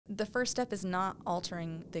the first step is not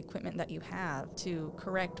altering the equipment that you have to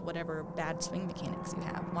correct whatever bad swing mechanics you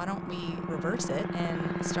have. Why don't we reverse it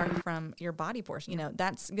and start from your body portion?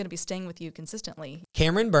 That's going to be staying with you consistently.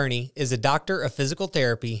 Camaron Burney is a doctor of physical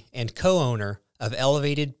therapy and co-owner of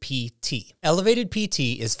Elevated PT. Elevated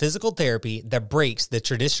PT is physical therapy that breaks the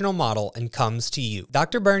traditional model and comes to you.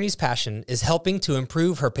 Dr. Burney's passion is helping to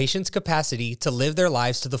improve her patients' capacity to live their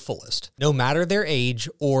lives to the fullest, no matter their age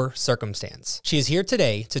or circumstance. She is here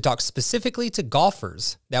today to talk specifically to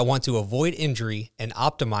golfers that want to avoid injury and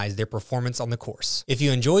optimize their performance on the course. If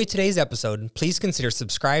you enjoyed today's episode, please consider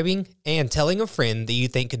subscribing and telling a friend that you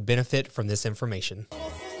think could benefit from this information.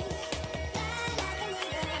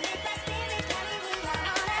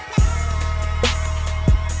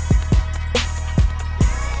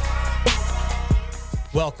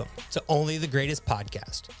 Welcome to Only the Greatest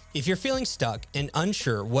Podcast. If you're feeling stuck and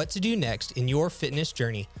unsure what to do next in your fitness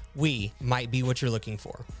journey, we might be what you're looking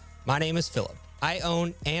for. My name is Philip. I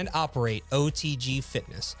own and operate OTG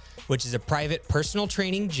Fitness, which is a private personal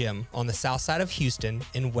training gym on the south side of Houston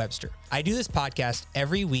in Webster. I do this podcast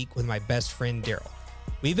every week with my best friend, Daryl.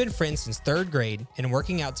 We've been friends since third grade and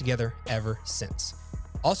working out together ever since.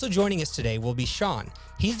 Also joining us today will be Sean.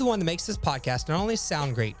 He's the one that makes this podcast not only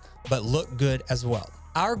sound great, but look good as well.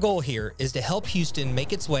 Our goal here is to help Houston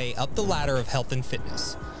make its way up the ladder of health and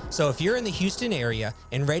fitness. So if you're in the Houston area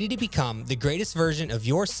and ready to become the greatest version of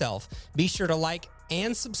yourself, be sure to like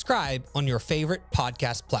and subscribe on your favorite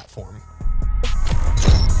podcast platform.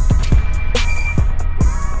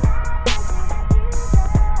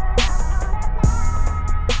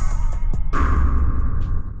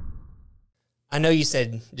 I know you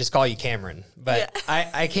said just call you Camaron, but yeah.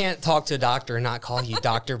 I can't talk to a doctor and not call you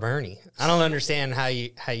Dr. Burney. I don't understand how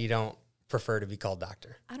you don't prefer to be called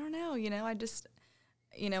doctor. I don't know. I just,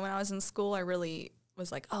 when I was in school, I really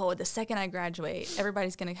was like, oh, the second I graduate,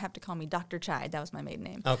 everybody's going to have to call me Dr. Chide. That was my maiden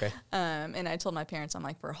name. Okay. And I told my parents, I'm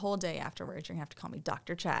like, for a whole day afterwards, you're going to have to call me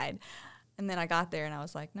Dr. Chide. And then I got there and I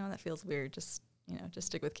was like, no, that feels weird. Just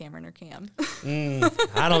stick with Camaron or Cam.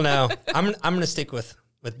 I don't know. I'm going to stick with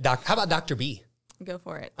Doc. How about Dr. B? Go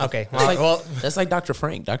for it. Okay. That's like Dr.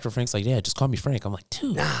 Frank. Dr. Frank's like, yeah, just call me Frank. I'm like,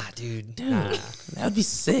 dude. Nah. That would be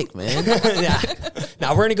sick, man. Yeah.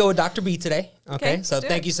 Now, we're going to go with Dr. B today. Okay. So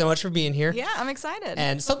thank you so much for being here. Yeah, I'm excited.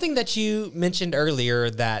 And something that you mentioned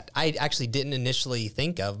earlier that I actually didn't initially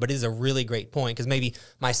think of, but is a really great point, because maybe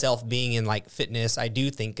myself being in like fitness, I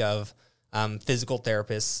do think of physical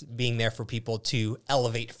therapists being there for people to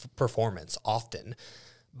elevate performance often.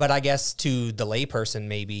 But I guess to the layperson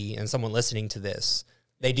maybe, and someone listening to this,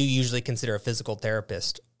 they do usually consider a physical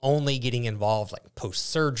therapist only getting involved like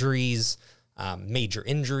post-surgeries, major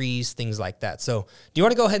injuries, things like that. So do you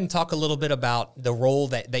want to go ahead and talk a little bit about the role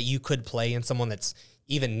that you could play in someone that's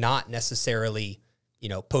even not necessarily,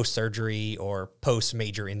 post-surgery or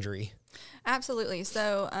post-major injury? Absolutely.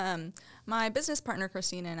 So my business partner,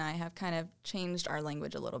 Christina, and I have kind of changed our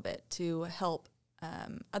language a little bit to help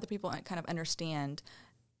other people kind of understand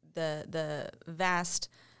the vast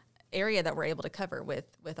area that we're able to cover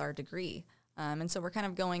with our degree. And so we're kind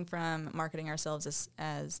of going from marketing ourselves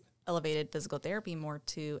as elevated physical therapy more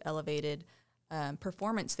to elevated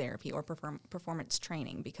performance therapy or performance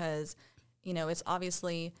training, because, it's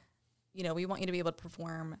obviously, we want you to be able to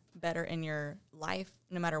perform better in your life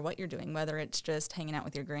no matter what you're doing, whether it's just hanging out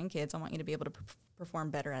with your grandkids. I want you to be able to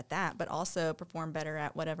perform better at that, but also perform better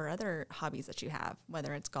at whatever other hobbies that you have,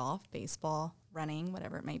 whether it's golf, baseball, running,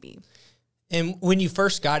 whatever it may be. And when you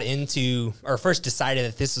first got into, or first decided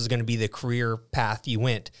that this was going to be the career path you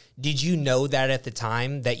went, did you know that at the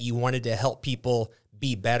time that you wanted to help people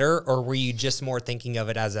be better, or were you just more thinking of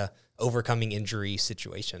it as a overcoming injury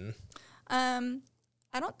situation?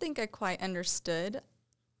 I don't think I quite understood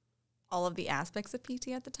all of the aspects of PT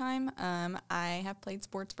at the time. I have played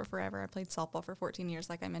sports for forever. I played softball for 14 years,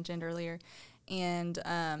 like I mentioned earlier. And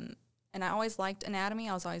I always liked anatomy.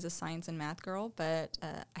 I was always a science and math girl, but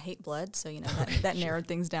I hate blood, so that narrowed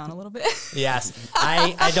things down a little bit. Yes,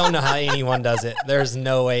 I don't know how anyone does it. There's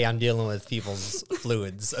no way I'm dealing with people's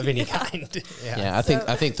fluids of any kind. Yeah, I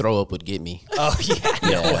think throw up would get me. Oh yeah,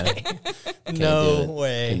 no way, no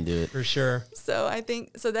way, couldn't do it for sure. So I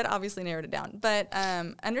think that obviously narrowed it down, but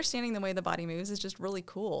understanding the way the body moves is just really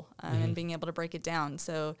cool, and being able to break it down.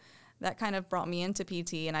 So that kind of brought me into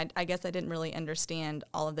PT, and I guess I didn't really understand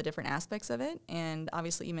all of the different aspects of it. And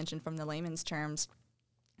obviously you mentioned from the layman's terms,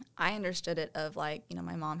 I understood it of like,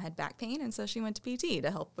 my mom had back pain, and so she went to PT to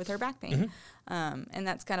help with her back pain. And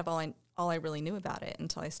that's kind of all I really knew about it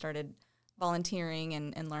until I started volunteering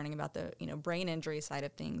and learning about the brain injury side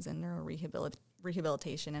of things and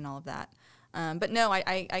neurorehabilitation and all of that. But no,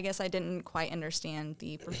 I guess I didn't quite understand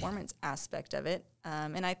the performance aspect of it.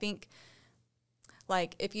 And I think,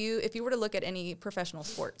 like, if you were to look at any professional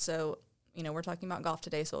sport, so, you know, we're talking about golf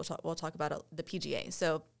today, so we'll talk about the PGA.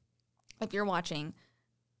 So if you're watching,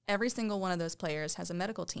 every single one of those players has a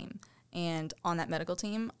medical team. And on that medical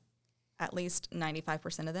team, at least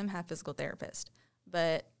 95% of them have physical therapists.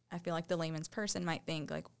 But I feel like the layman's person might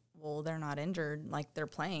think, like, well, they're not injured, like, they're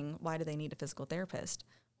playing. Why do they need a physical therapist?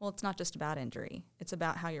 Well, it's not just about injury. It's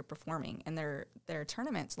about how you're performing. And their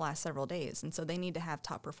tournaments last several days. And so they need to have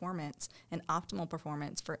top performance and optimal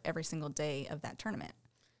performance for every single day of that tournament.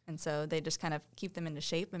 And so they just kind of keep them into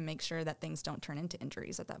shape and make sure that things don't turn into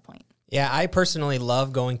injuries at that point. Yeah, I personally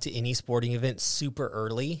love going to any sporting event super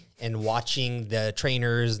early and watching the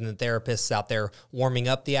trainers and the therapists out there warming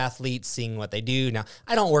up the athletes, seeing what they do. Now,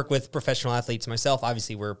 I don't work with professional athletes myself.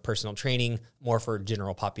 Obviously, we're personal training, more for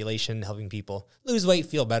general population, helping people lose weight,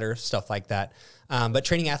 feel better, stuff like that. But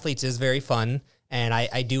training athletes is very fun, and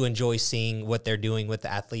I do enjoy seeing what they're doing with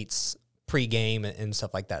the athletes pre-game and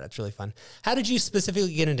stuff like that. It's really fun. How did you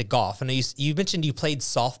specifically get into golf? I know you mentioned you played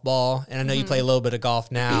softball, and I know you play a little bit of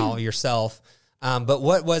golf now yourself. But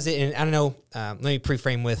what was it? And I don't know. Let me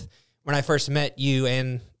pre-frame with when I first met you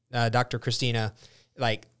and Dr. Christina.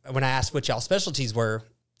 Like, when I asked what y'all specialties were,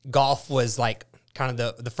 golf was like kind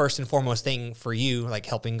of the first and foremost thing for you, like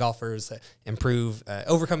helping golfers improve,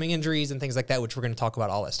 overcoming injuries and things like that, which we're going to talk about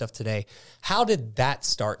all that stuff today. How did that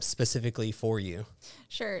start specifically for you?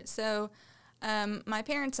 Sure. So my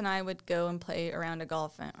parents and I would go and play around a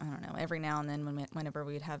golf, I don't know, every now and then whenever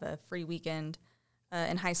we'd have a free weekend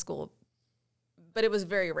in high school. But it was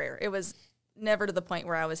very rare. It was never to the point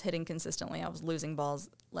where I was hitting consistently. I was losing balls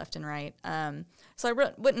left and right. So I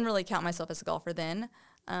wouldn't really count myself as a golfer then.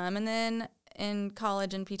 And then in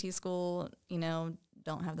college and PT school, you know,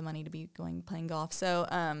 don't have the money to be playing golf. So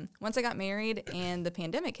once I got married and the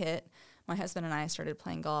pandemic hit, my husband and I started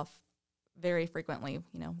playing golf very frequently.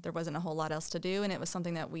 You know, there wasn't a whole lot else to do, and it was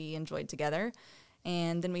something that we enjoyed together.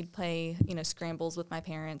 And then we'd play, you know, scrambles with my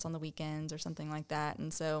parents on the weekends or something like that.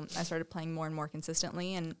 And so I started playing more and more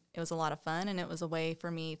consistently, and it was a lot of fun, and it was a way for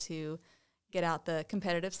me to get out the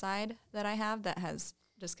competitive side that I have that has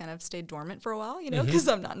just kind of stayed dormant for a while, you know, because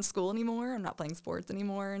I'm not in school anymore. I'm not playing sports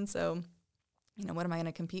anymore. And so, you know, what am I going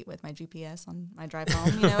to compete with? My GPS on my drive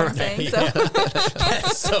home, you know what I'm saying? So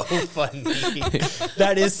That's so funny.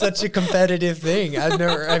 That is such a competitive thing.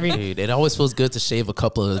 Dude, it always feels good to shave a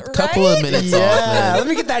couple of minutes yeah, off, man. let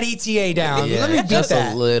me get that ETA down. Yeah, Let me beat just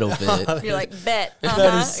that. a little bit. you're like, bet.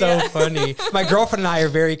 That is so funny. My girlfriend and I are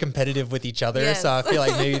very competitive with each other, Yes. so I feel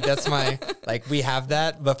like maybe that's we have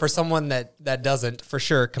that. But for someone that doesn't, for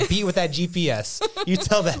sure, compete with that GPS. You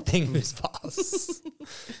tell that thing who's boss.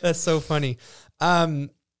 That's so funny.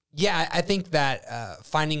 Yeah, I think that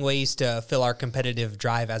finding ways to fill our competitive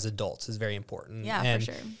drive as adults is very important. Yeah, and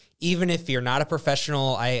for sure. even if you're not a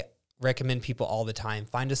professional, I recommend people all the time,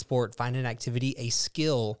 find a sport, find an activity, a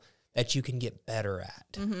skill that you can get better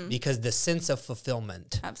at, because the sense of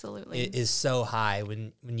fulfillment Absolutely. is so high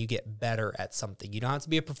when you get better at something. You don't have to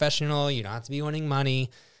be a professional. You don't have to be winning money,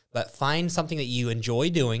 but find something that you enjoy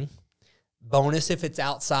doing. Bonus if it's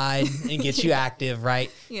outside and gets you active, right?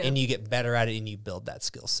 Yeah. And you get better at it and you build that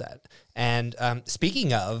skill set. And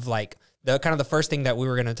speaking of, like, the first thing that we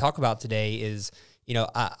were going to talk about today is, you know,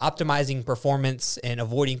 optimizing performance and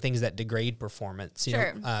avoiding things that degrade performance. You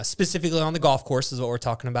Sure. know, specifically on the golf course is what we're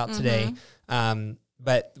talking about today.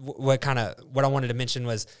 But what I wanted to mention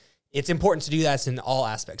was, it's important to do that in all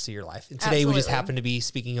aspects of your life. And today we just Absolutely. happen to be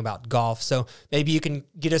speaking about golf. So maybe you can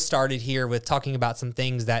get us started here with talking about some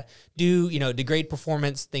things that do, you know, degrade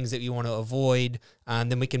performance, things that you want to avoid.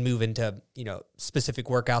 Then we can move into, you know, specific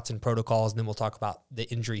workouts and protocols. And then we'll talk about the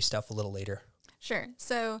injury stuff a little later. Sure.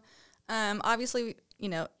 So obviously, you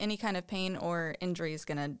know, any kind of pain or injury is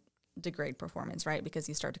going to degrade performance, right? Because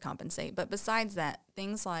you start to compensate. But besides that,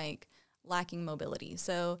 things like lacking mobility.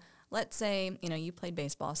 So let's say, you know, you played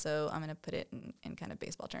baseball, so I'm going to put it in kind of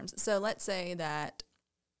baseball terms. So let's say that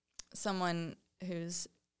someone who's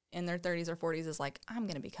in their 30s or 40s is like, I'm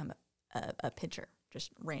going to become a pitcher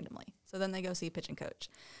just randomly. So then they go see a pitching coach.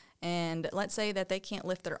 And let's say that they can't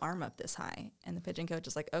lift their arm up this high. And the pitching coach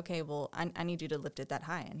is like, okay, well, I need you to lift it that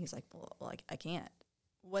high. And he's like, well, I can't.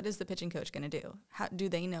 What is the pitching coach going to do? How do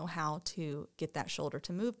they know how to get that shoulder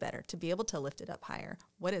to move better, to be able to lift it up higher?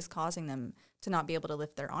 What is causing them to not be able to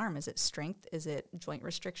lift their arm? Is it strength? Is it joint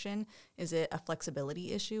restriction? Is it a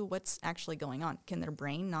flexibility issue? What's actually going on? Can their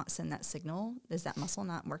brain not send that signal? Is that muscle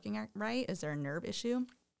not working right? Is there a nerve issue?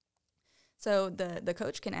 So the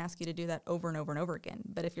coach can ask you to do that over and over and over again.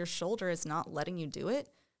 But if your shoulder is not letting you do it,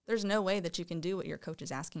 there's no way that you can do what your coach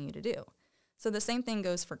is asking you to do. So the same thing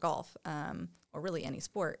goes for golf, or really any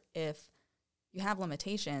sport. If you have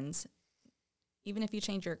limitations, even if you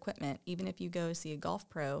change your equipment, even if you go see a golf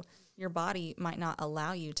pro, your body might not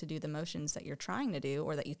allow you to do the motions that you're trying to do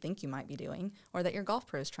or that you think you might be doing or that your golf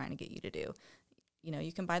pro is trying to get you to do. You know,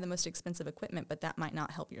 you can buy the most expensive equipment, but that might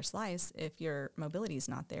not help your slice if your mobility is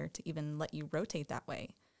not there to even let you rotate that way.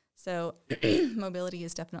 So mobility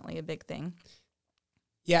is definitely a big thing.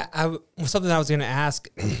 Yeah, something I was going to ask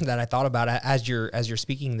that I thought about as you're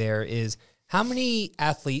speaking there is how many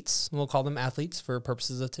athletes, we'll call them athletes for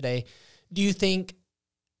purposes of today, do you think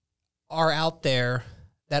are out there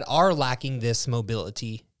that are lacking this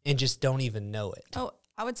mobility and just don't even know it? Oh,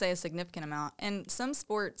 I would say a significant amount. And some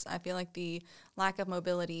sports, I feel like the lack of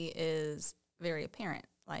mobility is very apparent,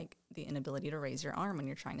 like the inability to raise your arm when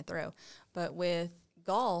you're trying to throw. But with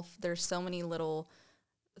golf, there's so many little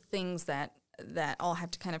things that all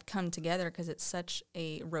have to kind of come together because it's such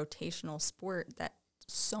a rotational sport that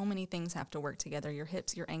so many things have to work together. Your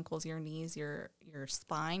hips, your ankles, your knees, your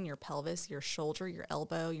spine, your pelvis, your shoulder, your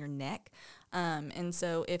elbow, your neck. And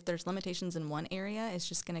so if there's limitations in one area, it's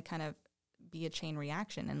just going to kind of be a chain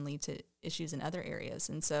reaction and lead to issues in other areas.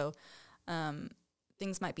 And so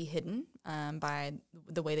things might be hidden by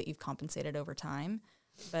the way that you've compensated over time,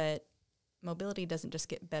 but mobility doesn't just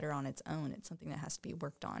get better on its own. It's something that has to be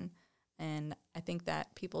worked on. And I think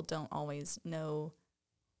that people don't always know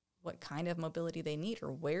what kind of mobility they need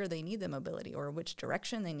or where they need the mobility or which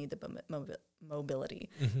direction they need the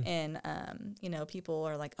mobility. Mm-hmm. And, you know, people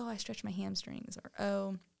are like, oh, I stretch my hamstrings, or,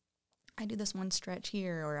 oh, I do this one stretch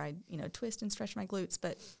here, or I, you know, twist and stretch my glutes.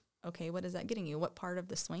 But, okay, what is that getting you? What part of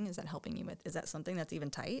the swing is that helping you with? Is that something that's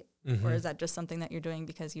even tight? Mm-hmm. Or is that just something that you're doing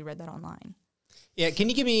because you read that online? Yeah, can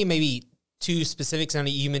you give me maybe two specifics? I know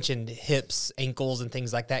you mentioned hips, ankles, and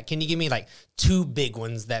things like that. Can you give me like two big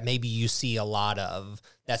ones that maybe you see a lot of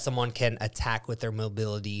that someone can attack with their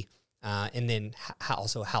mobility, and then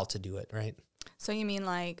also how to do it, right? So you mean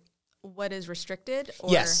like what is restricted? Or?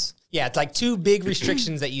 Yes. Yeah, it's like two big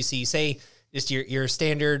restrictions that you see. Say just your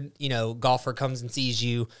standard, you know, golfer comes and sees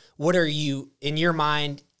you. What are you, in your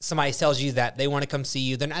mind, somebody tells you that they want to come see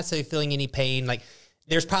you. They're not necessarily feeling any pain. Like,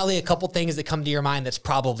 there's probably a couple things that come to your mind that's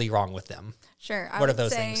probably wrong with them. Sure. What are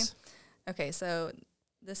those things? Okay, so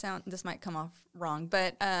this might come off wrong,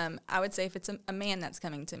 but I would say if it's a man that's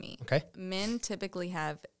coming to me, okay, men typically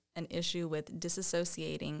have an issue with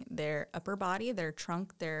disassociating their upper body, their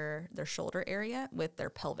trunk, their shoulder area with their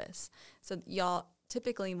pelvis. So y'all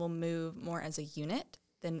typically will move more as a unit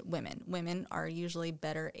than women. Women are usually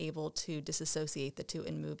better able to disassociate the two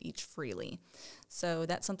and move each freely. So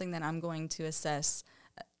that's something that I'm going to assess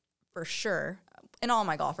for sure in all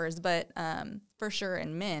my golfers, but for sure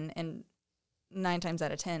in men, and 9 times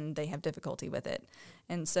out of 10, they have difficulty with it.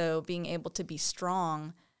 And so being able to be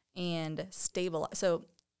strong and stable. So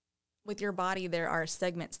with your body, there are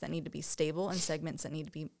segments that need to be stable and segments that need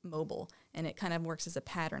to be mobile, and it kind of works as a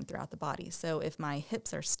pattern throughout the body. So if my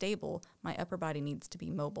hips are stable, my upper body needs to be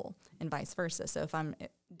mobile, and vice versa. So if I'm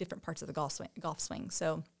at different parts of the golf swing.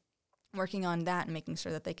 So working on that and making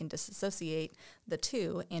sure that they can disassociate the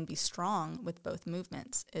two and be strong with both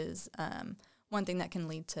movements is one thing that can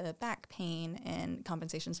lead to back pain and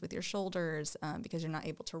compensations with your shoulders because you're not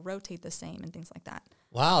able to rotate the same and things like that.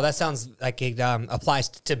 Wow, that sounds like it applies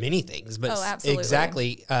to many things, but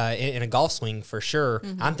exactly in a golf swing for sure.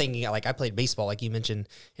 Mm-hmm. I'm thinking, like, I played baseball, like you mentioned,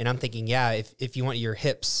 and I'm thinking, yeah, if you want your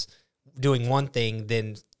hips doing one thing,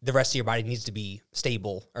 then the rest of your body needs to be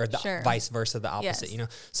stable, or the vice versa, the opposite. Yes. You know.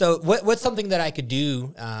 So what's something that I could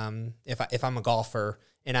do if I'm a golfer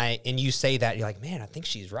and you say that, you're like, man, I think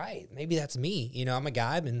she's right. Maybe that's me. You know, I'm a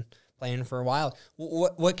guy, I've been playing for a while.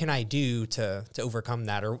 What can I do to overcome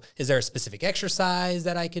that? Or is there a specific exercise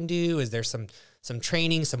that I can do? Is there some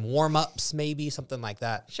training, some warm-ups, maybe something like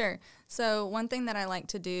that? Sure. So one thing that I like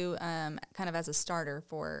to do kind of as a starter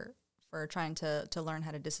for trying to learn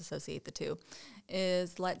how to disassociate the two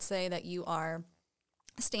is, let's say that you are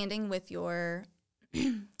standing with your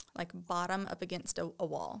like bottom up against a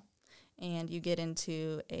wall, and you get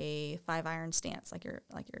into a 5-iron stance, like you're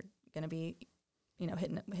going to be, you know,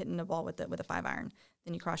 hitting the ball with a 5-iron.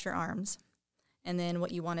 Then you cross your arms, and then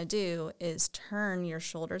what you want to do is turn your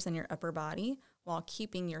shoulders and your upper body while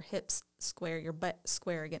keeping your hips square, your butt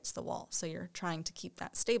square against the wall. So you're trying to keep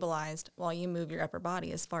that stabilized while you move your upper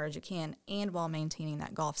body as far as you can, and while maintaining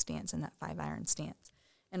that golf stance and that 5-iron stance,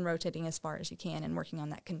 and rotating as far as you can, and working on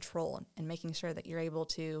that control and making sure that you're able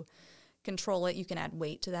to control it. You can add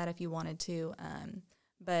weight to that if you wanted to,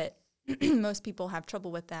 but most people have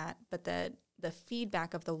trouble with that. But the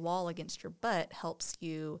feedback of the wall against your butt helps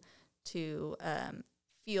you to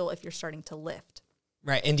feel if you're starting to lift.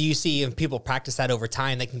 Right. And do you see if people practice that over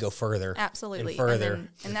time, they can go further? Absolutely. And further.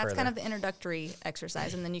 And that's kind of the introductory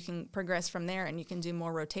exercise. And then you can progress from there and you can do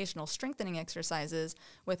more rotational strengthening exercises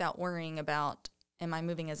without worrying about, am I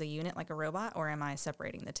moving as a unit like a robot or am I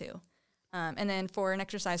separating the two? And then for an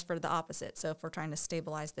exercise for the opposite, so if we're trying to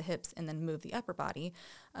stabilize the hips and then move the upper body,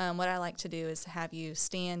 what I like to do is have you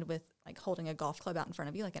stand with like holding a golf club out in front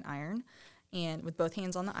of you like an iron, and with both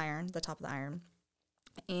hands on the iron, the top of the iron,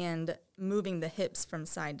 and moving the hips from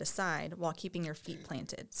side to side while keeping your feet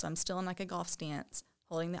planted. So I'm still in like a golf stance,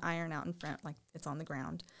 holding the iron out in front like it's on the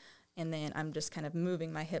ground. And then I'm just kind of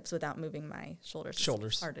moving my hips without moving my shoulders.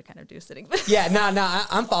 It's hard to kind of do sitting. Yeah,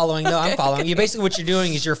 I'm following. No, I'm following. You basically what you're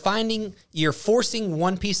doing is you're forcing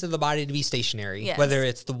one piece of the body to be stationary, yes. whether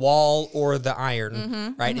it's the wall or the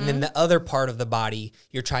iron, right? And then the other part of the body,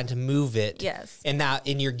 you're trying to move it. Yes.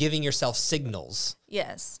 And you're giving yourself signals.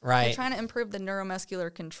 Yes. Right. You're trying to improve the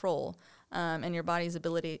neuromuscular control and your body's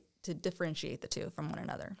ability to differentiate the two from one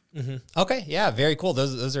another. Mm-hmm. Okay, yeah, very cool.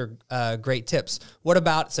 Those are great tips. What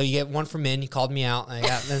about, so you get one from men, you called me out.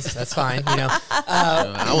 That's fine, you know.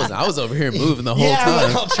 I was over here moving the whole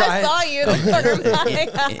time. I saw you in the corner of my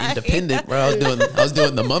eye. Independent, bro. I was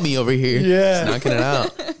doing the mummy over here. Yeah. Just knocking it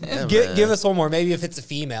out. Yeah, give us one more. Maybe if it's a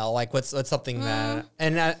female, like what's something that,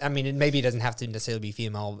 and I mean, maybe it doesn't have to necessarily be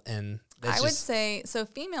female. And I would say, so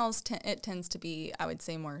females, it tends to be, I would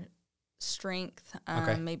say, more strength,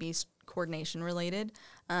 maybe coordination related.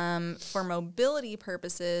 For mobility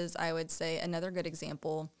purposes, I would say another good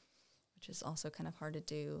example, which is also kind of hard to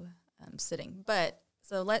do sitting. But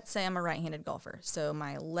so let's say I'm a right-handed golfer. So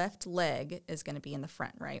my left leg is going to be in the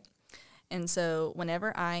front, right? And so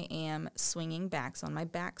whenever I am swinging back, so on my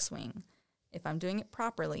backswing, if I'm doing it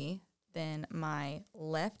properly, then my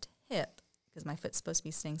left hip, because my foot's supposed to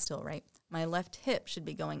be staying still, right? My left hip should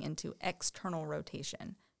be going into external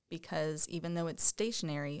rotation, because even though it's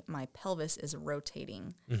stationary, my pelvis is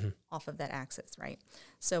rotating off of that axis, right?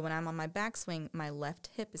 So when I'm on my backswing, my left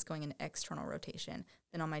hip is going in external rotation.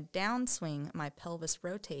 Then on my downswing, my pelvis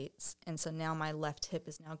rotates, and so now my left hip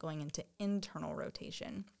is now going into internal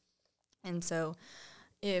rotation. And so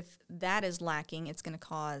if that is lacking, it's going to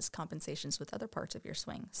cause compensations with other parts of your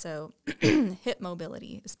swing. So hip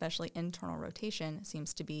mobility, especially internal rotation,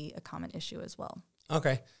 seems to be a common issue as well.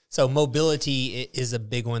 Okay. So mobility is a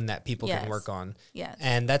big one that people Yes. can work on. Yes.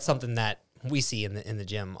 And that's something that we see in the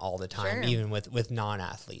gym all the time, Sure. even with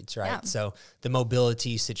non-athletes, right? Yeah. So the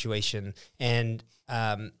mobility situation, and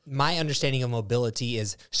my understanding of mobility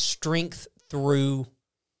is strength through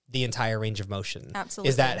the entire range of motion. Absolutely.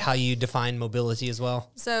 Is that how you define mobility as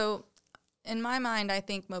well? So in my mind, I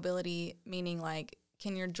think mobility meaning like,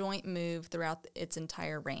 can your joint move throughout its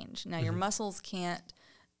entire range? Now your muscles can't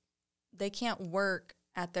work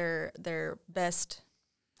at their best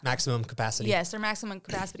Maximum capacity. Yes, their maximum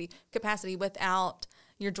capacity without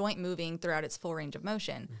your joint moving throughout its full range of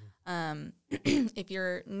motion. If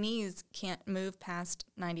your knees can't move past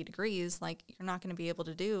 90 degrees, like you're not going to be able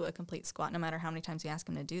to do a complete squat no matter how many times you ask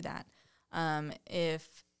them to do that.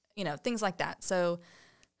 If, things like that. So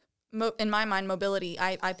in my mind, mobility,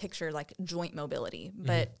 I picture like joint mobility,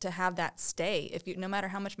 but to have that stay, no matter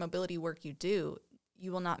how much mobility work you do,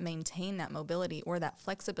 you will not maintain that mobility or that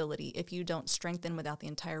flexibility if you don't strengthen without the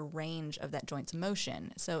entire range of that joint's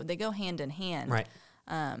motion. So they go hand in hand. Right.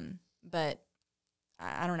 But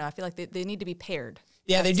I don't know. I feel like they need to be paired.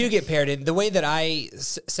 Yeah, they do get paired. And the way that I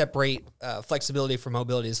separate flexibility from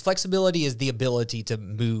mobility is the ability to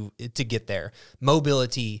move, to get there.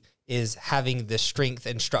 Mobility is having the strength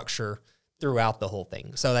and structure throughout the whole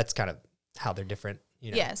thing. So that's kind of how they're different.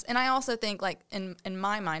 Yes, and I also think, like, in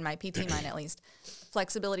my mind, my PT mind at least,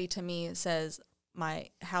 flexibility to me says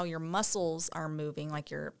how your muscles are moving, like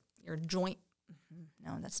your joint.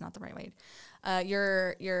 No, that's not the right way.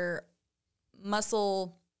 Your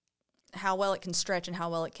muscle, how well it can stretch and how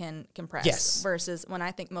well it can compress. Yes. Versus when I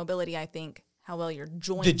think mobility, I think how well your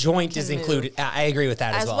joint. The joint is move, included. I agree with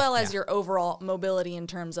that as well. As well as your overall mobility in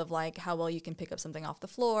terms of like how well you can pick up something off the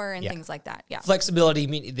floor and things like that. Yeah. Flexibility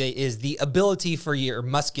is the ability for your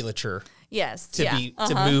musculature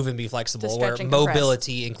to move and be flexible, where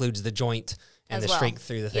mobility includes the joint and the strength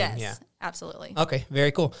through the thing. Yes, yeah. Absolutely. Okay,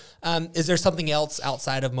 very cool. Is there something else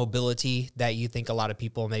outside of mobility that you think a lot of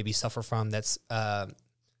people maybe suffer from that's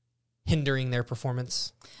hindering their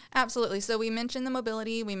performance? Absolutely. So we mentioned the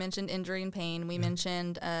mobility, we mentioned injury and pain, we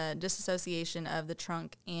mentioned disassociation of the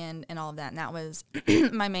trunk and all of that. And that was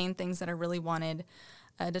my main things that I really wanted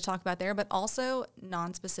to talk about there, but also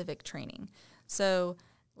non-specific training. So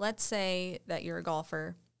let's say that you're a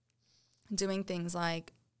golfer doing things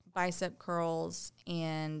like bicep curls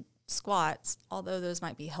and squats, although those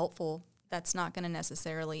might be helpful, that's not going to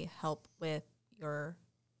necessarily help with your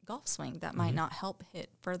golf swing. That might not help hit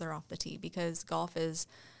further off the tee, because golf is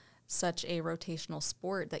such a rotational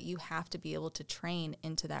sport that you have to be able to train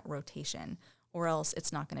into that rotation, or else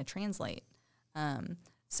it's not going to translate.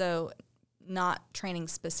 So not training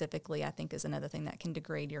specifically, I think, is another thing that can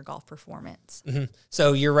degrade your golf performance.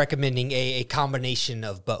 So you're recommending a combination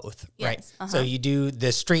of both, right? So you do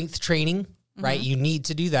the strength training, right? You need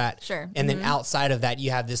to do that. Sure. And then outside of that,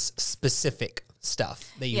 you have this specific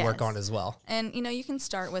stuff that you work on as well. And, you can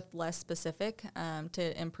start with less specific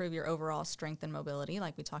to improve your overall strength and mobility,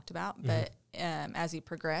 like we talked about. But as you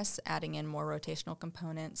progress, adding in more rotational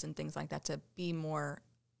components and things like that to be more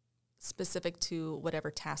specific to whatever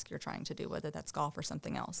task you're trying to do, whether that's golf or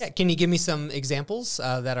something else. Yeah, can you give me some examples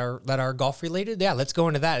that are golf related? Yeah, let's go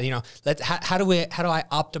into that. How do I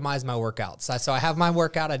optimize my workouts? So I have my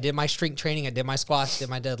workout. I did my strength training. I did my squats. Did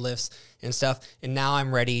my deadlifts and stuff. And now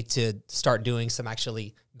I'm ready to start doing some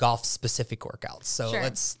actually golf specific workouts. So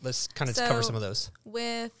let's kind of cover some of those.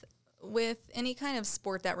 With any kind of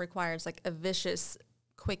sport that requires like a vicious,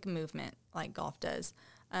 quick movement like golf does,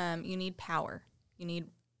 you need power. You need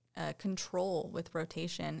control with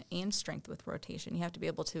rotation and strength with rotation. You have to be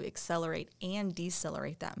able to accelerate and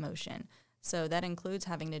decelerate that motion. So that includes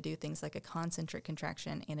having to do things like a concentric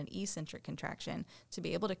contraction and an eccentric contraction to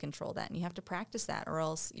be able to control that. And you have to practice that, or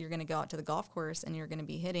else you're going to go out to the golf course and you're going to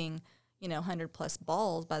be hitting, 100 plus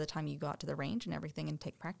balls by the time you go out to the range and everything and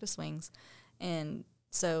take practice swings. And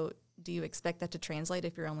so do you expect that to translate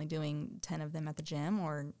if you're only doing 10 of them at the gym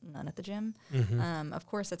or none at the gym? Of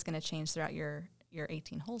course, that's going to change throughout your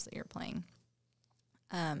 18 holes that you're playing.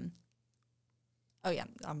 I'm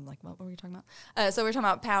like, what were we talking about? So we're talking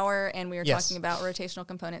about power, and we were talking about rotational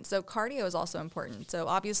components. So cardio is also important. So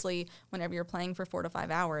obviously, whenever you're playing for 4 to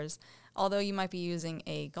 5 hours, although you might be using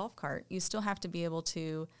a golf cart, you still have to be able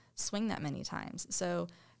to swing that many times. So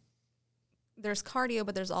there's cardio,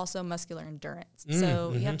 but there's also muscular endurance.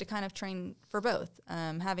 So you have to kind of train for both.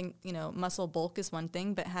 Having, muscle bulk is one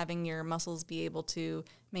thing, but having your muscles be able to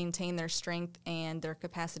maintain their strength and their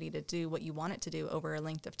capacity to do what you want it to do over a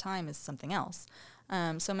length of time is something else.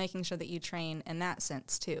 So making sure that you train in that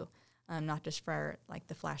sense too, not just for like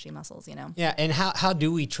the flashy muscles, Yeah, and how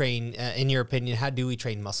do we train, in your opinion, how do we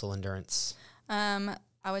train muscle endurance? I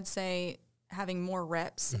would say having more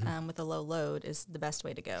reps with a low load is the best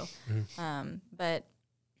way to go. But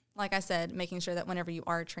like I said, making sure that whenever you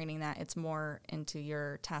are training that, it's more into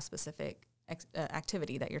your task-specific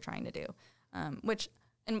activity that you're trying to do.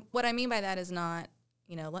 And what I mean by that is not,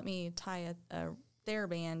 let me tie a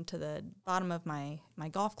TheraBand to the bottom of my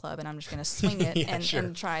golf club and I'm just going to swing it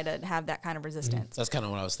and try to have that kind of resistance. That's kind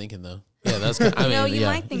of what I was thinking, though. Yeah, that's kind of, you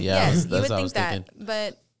might think, yes, you would think that, thinking.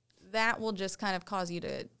 but that will just kind of cause you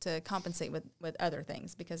to compensate with other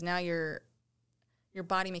things, because now your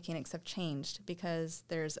body mechanics have changed because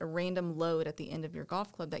there's a random load at the end of your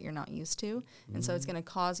golf club that you're not used to. And so it's going to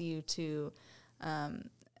cause you to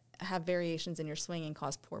have variations in your swing and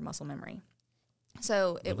cause poor muscle memory.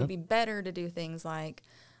 So it would be better to do things like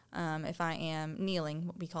if I am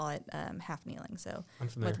kneeling, we call it half kneeling. So I'm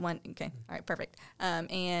familiar. with one, okay, all right, perfect.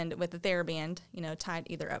 And with the TheraBand, tied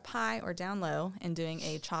either up high or down low and doing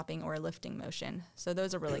a chopping or a lifting motion. So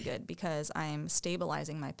those are really good because I'm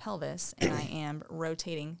stabilizing my pelvis and I am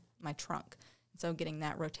rotating my trunk. So getting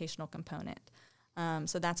that rotational component.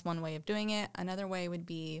 So that's one way of doing it. Another way would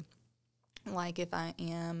be like if I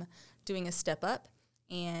am doing a step up,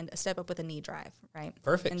 and a step up with a knee drive, right?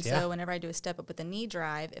 Perfect, And so whenever I do a step up with a knee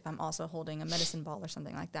drive, if I'm also holding a medicine ball or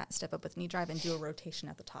something like that, step up with knee drive and do a rotation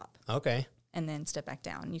at the top. Okay. And then step back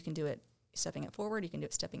down. You can do it stepping it forward. You can do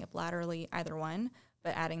it stepping up laterally, either one.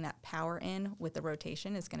 But adding that power in with the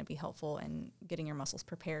rotation is going to be helpful in getting your muscles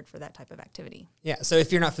prepared for that type of activity. Yeah, so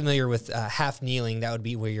if you're not familiar with half kneeling, that would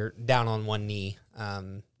be where you're down on one knee.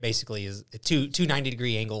 Basically is two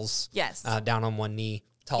 90-degree angles. Yes. Down on one knee.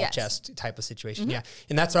 Tall chest type of situation. Yeah.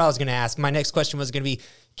 And that's what I was going to ask. My next question was going to be,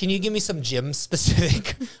 can you give me some gym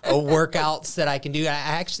specific workouts that I can do? I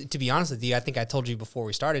actually, to be honest with you, I think I told you before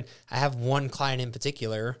we started, I have one client in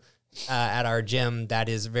particular at our gym that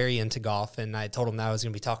is very into golf. And I told him that I was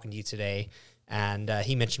going to be talking to you today. And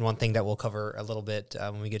he mentioned one thing that we'll cover a little bit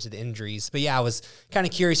when we get to the injuries. But yeah, I was kind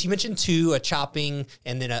of curious. You mentioned two, a chopping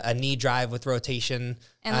and then a knee drive with rotation.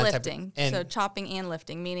 And lifting. So chopping and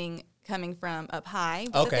lifting, meaning coming from up high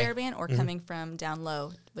with a TheraBand or coming from down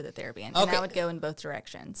low with a TheraBand. And that would go in both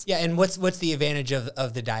directions. Yeah, and what's the advantage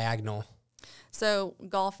of the diagonal? So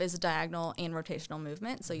golf is a diagonal and rotational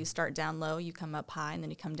movement. So you start down low, you come up high, and then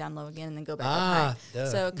you come down low again, and then go back up high. Duh.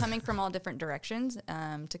 So coming from all different directions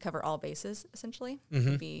to cover all bases, essentially,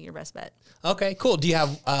 would be your best bet. Okay, cool. Do you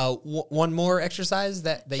have one more exercise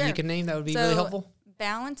that Sure. you can name that would be really helpful?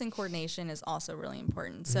 Balance and coordination is also really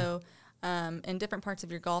important. So in different parts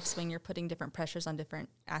of your golf swing, you're putting different pressures on different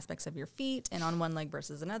aspects of your feet and on one leg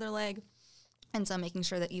versus another leg. And so making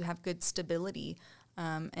sure that you have good stability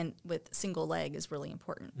and with single leg is really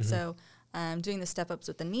important. So doing the step-ups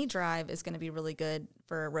with the knee drive is going to be really good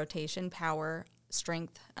for rotation, power,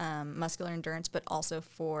 strength, muscular endurance, but also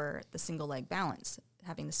for the single leg balance,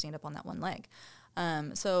 having to stand up on that one leg.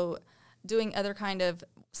 So doing other kind of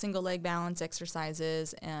single leg balance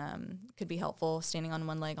exercises could be helpful, standing on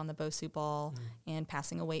one leg on the Bosu ball and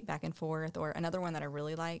passing a weight back and forth. Or another one that I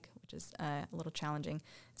really like, which is a little challenging,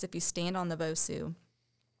 is if you stand on the Bosu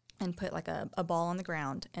and put like a ball on the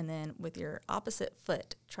ground, and then with your opposite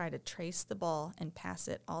foot, try to trace the ball and pass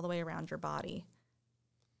it all the way around your body.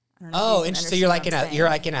 Oh, interesting. So you're like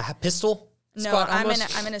in a pistol squat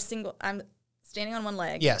almost? I'm standing on one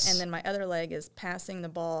leg. Yes. And then my other leg is passing the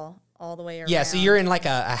ball all the way around. Yeah, so you're in like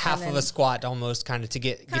a half of a squat almost, kind of to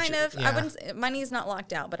get I wouldn't. My knee's not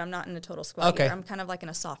locked out, but I'm not in a total squat. Okay. Either. I'm kind of like in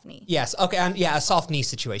a soft knee. Yes. Okay. A soft knee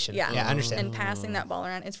situation. Yeah. I understand. And passing that ball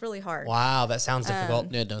around, it's really hard. Wow, that sounds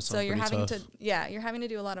difficult. Yeah, it does sound So you're having tough. you're having to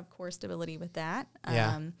do a lot of core stability with that.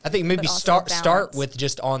 I think maybe but also start with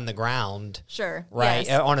just on the ground. Sure. Right.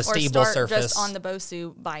 Yes. On a Or stable start surface. just on the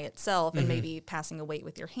Bosu by itself, and maybe passing a weight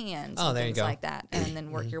with your hands. Oh, and there you things go. like that, and then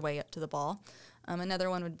work your way up to the ball. Another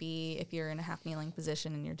one would be if you're in a half kneeling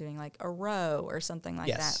position and you're doing like a row or something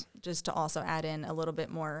like that, just to also add in a little bit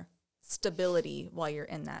more stability while you're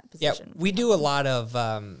in that position. Yeah, we do a lot of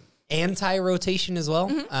anti-rotation as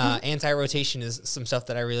well. Anti-rotation is some stuff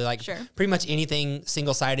that I really like. Sure. Pretty much anything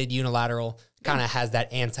single-sided, unilateral kind of has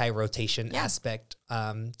that anti-rotation aspect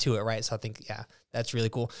to it, right? So I think, that's really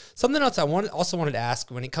cool. Something else I also wanted to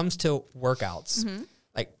ask, when it comes to workouts,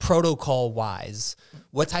 like protocol-wise,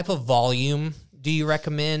 what type of volume do you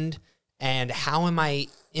recommend, and how am I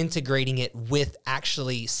integrating it with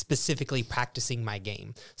actually specifically practicing my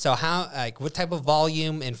game? So what type of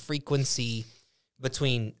volume and frequency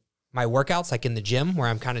between my workouts, like in the gym where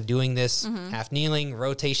I'm kind of doing this half kneeling,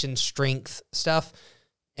 rotation, strength stuff,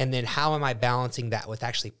 and then how am I balancing that with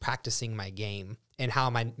actually practicing my game, and how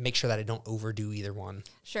am I make sure that I don't overdo either one?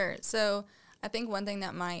 Sure. So I think one thing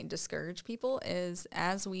that might discourage people is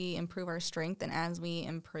as we improve our strength and as we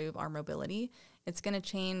improve our mobility, it's going to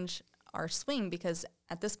change our swing, because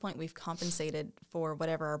at this point we've compensated for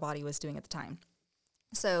whatever our body was doing at the time.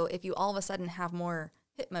 So if you all of a sudden have more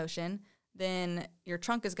hip motion, then your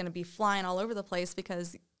trunk is going to be flying all over the place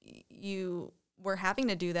because you were having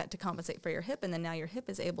to do that to compensate for your hip, and then now your hip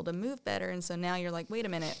is able to move better, and so now you're like, wait a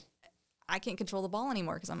minute, I can't control the ball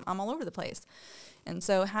anymore because I'm all over the place. And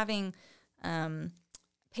so having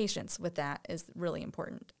patience with that is really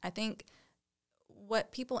important. I think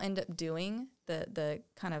what people end up doing, the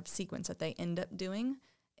kind of sequence that they end up doing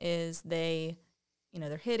is they're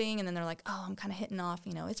hitting, and then they're like, oh, I'm kind of hitting off,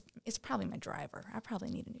 it's probably my driver. I probably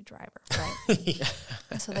need a new driver, right?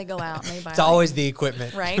 So they go out and they buy. It's always the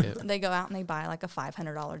equipment. Right? Yeah. They go out and they buy like a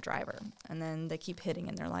 $500 driver, and then they keep hitting,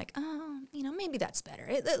 and they're like, oh, maybe that's better.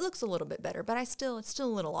 It looks a little bit better, but it's still a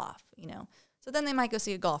little off, So then they might go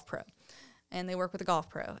see a golf pro, and they work with a golf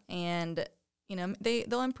pro, and,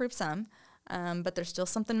 they'll improve some, but there's still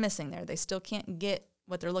something missing there. They still can't get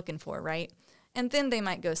what they're looking for, right? And then they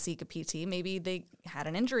might go seek a PT. Maybe they had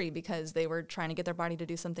an injury because they were trying to get their body to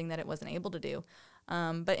do something that it wasn't able to do.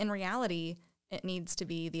 But in reality, it needs to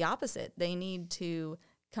be the opposite. They need to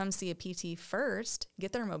come see a PT first,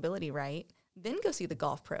 get their mobility right, then go see the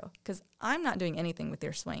golf pro, because I'm not doing anything with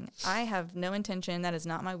your swing. I have no intention. That is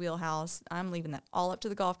not my wheelhouse. I'm leaving that all up to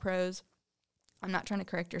the golf pros. I'm not trying to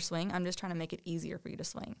correct your swing. I'm just trying to make it easier for you to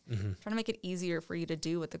swing. Trying to make it easier for you to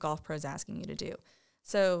do what the golf pro is asking you to do.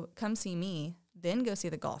 So come see me, then go see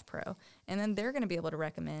the golf pro, and then they're going to be able to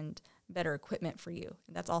recommend better equipment for you.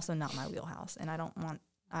 That's also not my wheelhouse, and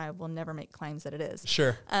I will never make claims that it is.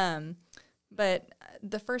 Sure. But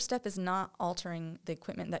the first step is not altering the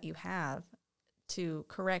equipment that you have to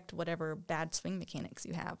correct whatever bad swing mechanics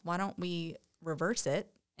you have. Why don't we reverse it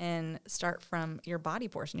and start from your body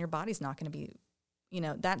portion? Your body's not going to be,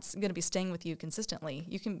 that's going to be staying with you consistently.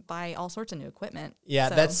 You can buy all sorts of new equipment. Yeah,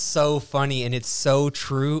 that's so funny, and it's so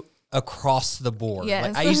true across the board.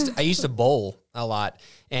 Yes. Like I used to bowl a lot,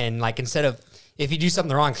 and like instead of if you do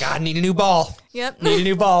something wrong, God, need a new ball. Yep. Need a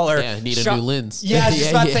new ball. Or need a new lens. Yeah, I was just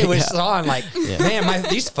about to say with Sean, like, man,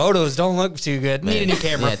 these photos don't look too good. Man. Need a new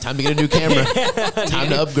camera. Yeah, time to get a new camera. Time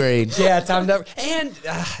to upgrade. Yeah, time to and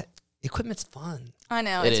equipment's fun. I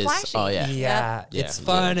know. It it's is. flashy. Oh, yeah. Yeah, it's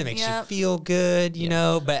fun. It makes you feel good, you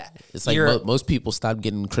know, but it's like most people stop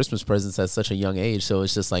getting Christmas presents at such a young age. So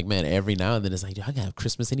it's just like, man, every now and then it's like, I can have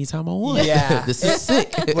Christmas anytime I want. Yeah. This is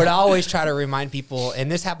sick. But I always try to remind people, and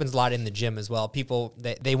this happens a lot in the gym as well. People,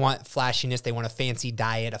 they want flashiness. They want a fancy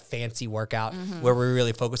diet, a fancy workout where we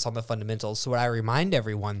really focus on the fundamentals. So what I remind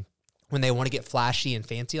everyone when they want to get flashy and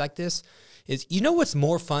fancy like this is, you know what's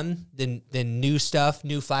more fun than new stuff,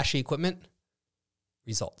 new flashy equipment?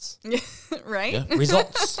 Results. Right? Yeah.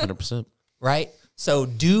 Results. 100%. Right? So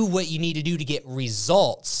do what you need to do to get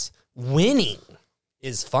results. Winning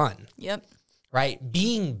is fun. Yep. Right?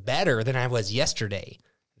 Being better than I was yesterday,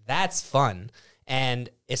 that's fun. And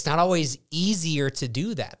it's not always easier to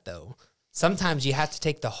do that, though. Sometimes you have to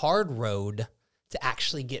take the hard road to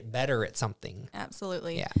actually get better at something.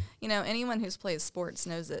 Absolutely. Yeah. You know, anyone who's played sports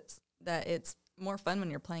knows that it's more fun when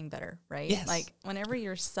you're playing better, right? Yes. Like whenever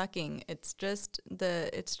you're sucking, it's just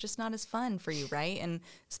not as fun for you, right? And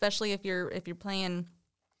especially if you're playing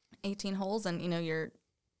 18 holes and you know you're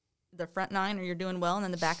the front 9 or you're doing well and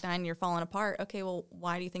then the back 9 you're falling apart. Okay, well,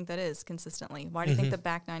 why do you think that is consistently? Why do you think the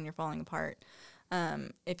back 9 you're falling apart?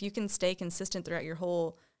 If you can stay consistent throughout your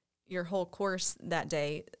whole course that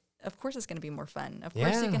day, of course it's going to be more fun. Of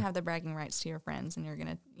course you can have the bragging rights to your friends and you're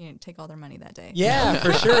going to take all their money that day. Yeah,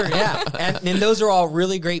 for sure. Yeah. And those are all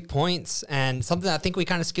really great points. And something I think we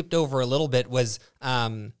kind of skipped over a little bit was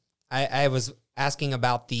I was asking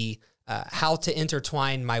about the how to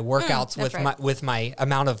intertwine my workouts with my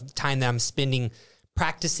amount of time that I'm spending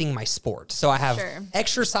practicing my sport. So I have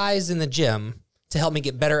exercise in the gym to help me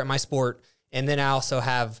get better at my sport. And then I also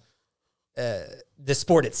have the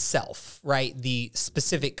sport itself, right? The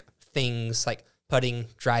specific things like putting,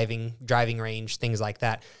 driving range, things like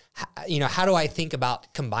that. How do I think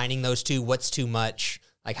about combining those two? What's too much?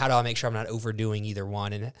 Like, how do I make sure I'm not overdoing either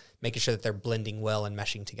one and making sure that they're blending well and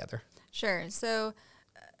meshing together? Sure. So,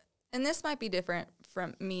 and this might be different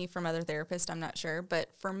from other therapists, I'm not sure. But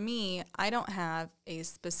for me, I don't have a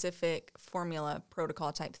specific formula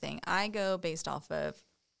protocol type thing. I go based off of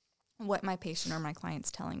what my patient or my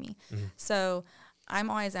client's telling me. So I'm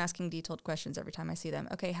always asking detailed questions every time I see them.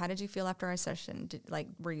 Okay, how did you feel after our session?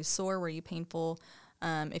 Were you sore? Were you painful?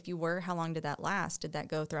 If you were, how long did that last? Did that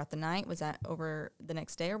go throughout the night? Was that over the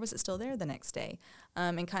next day or was it still there the next day?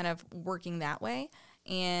 And kind of working that way.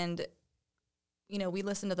 And, we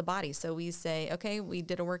listen to the body. So we say, okay, we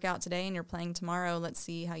did a workout today and you're playing tomorrow. Let's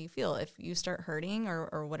see how you feel. If you start hurting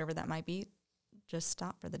or whatever that might be, just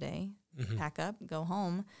stop for the day, pack up, go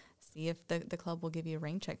home, see if the club will give you a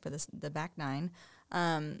rain check for the back 9.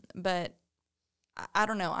 But I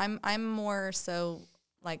don't know. I'm more so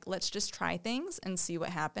like, let's just try things and see what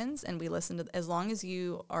happens. And we listen to, as long as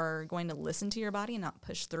you are going to listen to your body and not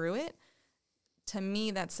push through it, to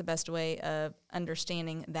me, that's the best way of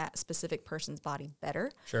understanding that specific person's body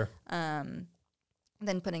better. Sure. Than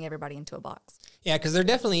putting everybody into a box. Yeah, because there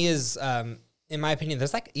definitely is, in my opinion,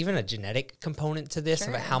 there's like even a genetic component to this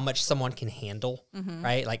about how much someone can handle,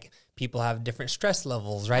 right? Like people have different stress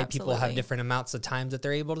levels, right? Absolutely. People have different amounts of time that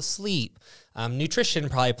they're able to sleep. Nutrition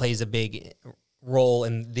probably plays a big role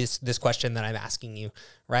in this question that I'm asking you,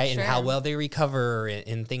 right? And how well they recover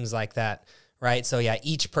and things like that, right? So yeah,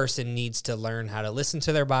 each person needs to learn how to listen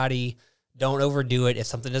to their body. Don't overdo it. If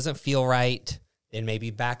something doesn't feel right, then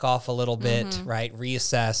maybe back off a little bit, right?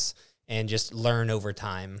 Reassess and just learn over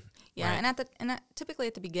time. Yeah, right? and typically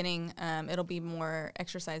at the beginning, it'll be more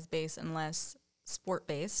exercise-based and less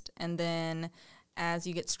sport-based. And then as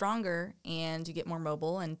you get stronger and you get more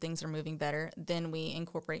mobile and things are moving better, then we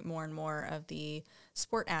incorporate more and more of the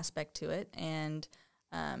sport aspect to it, and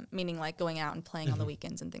meaning like going out and playing on the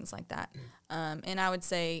weekends and things like that. And I would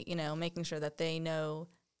say, making sure that they know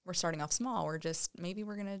we're starting off small. We're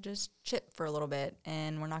going to just chip for a little bit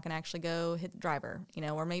and we're not going to actually go hit the driver,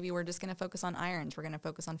 or maybe we're just going to focus on irons. We're going to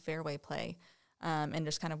focus on fairway play and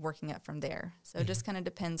just kind of working up from there. So it just kind of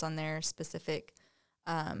depends on their specific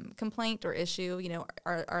complaint or issue.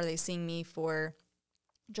 Are they seeing me for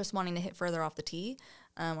just wanting to hit further off the tee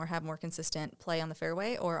or have more consistent play on the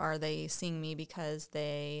fairway, or are they seeing me because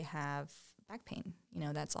they have back pain?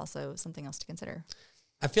 That's also something else to consider.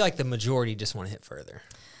 I feel like the majority just want to hit further.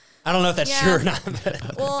 I don't know if that's true or not.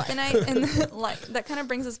 Well, and like that kind of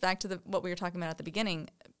brings us back to what we were talking about at the beginning.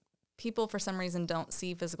 People, for some reason, don't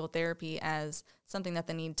see physical therapy as something that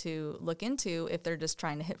they need to look into if they're just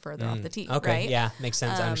trying to hit further off the tee. Okay, right? Yeah, makes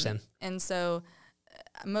sense. I understand. And so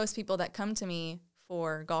most people that come to me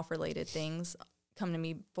for golf-related things come to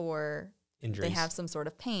me for Injuries. they have some sort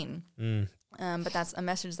of pain. But that's a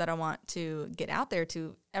message that I want to get out there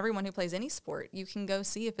to everyone who plays any sport. You can go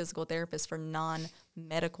see a physical therapist for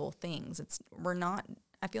non-medical things.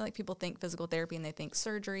 I feel like people think physical therapy and they think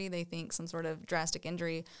surgery, they think some sort of drastic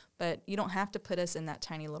injury, but you don't have to put us in that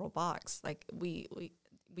tiny little box. Like we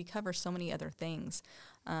cover so many other things,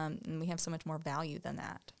 and we have so much more value than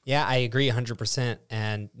that. Yeah, I agree 100%.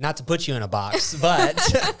 And not to put you in a box, but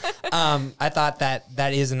I thought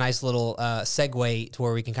that is a nice little segue to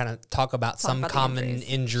where we can kind of talk about some common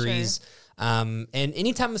injuries. Sure. And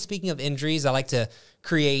anytime I'm speaking of injuries, I like to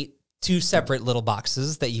create two separate little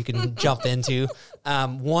boxes that you can jump into.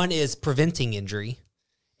 One is preventing injury,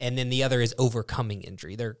 and then the other is overcoming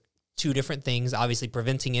injury. They're two different things. Obviously,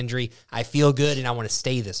 preventing injury, I feel good and I want to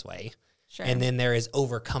stay this way. Sure. And then there is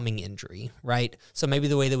overcoming injury, right? So maybe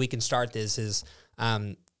the way that we can start this is,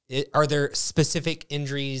 are there specific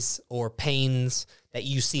injuries or pains that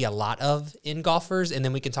you see a lot of in golfers? And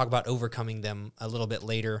then we can talk about overcoming them a little bit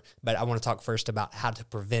later. But I want to talk first about how to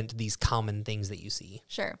prevent these common things that you see.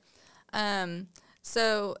 Sure.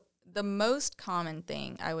 So the most common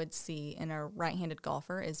thing I would see in a right-handed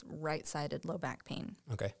golfer is right-sided low back pain.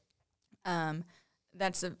 Okay.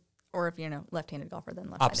 Or if you're left-handed golfer,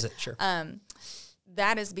 then left-sided. Opposite, sure.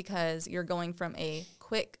 That is because you're going from a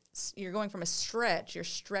stretch, you're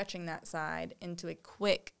stretching that side into a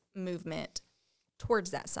quick movement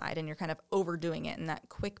towards that side, and you're kind of overdoing it. And that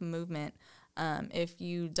quick movement, if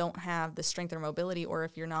you don't have the strength or mobility, or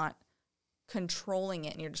if you're not controlling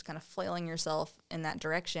it and you're just kind of flailing yourself in that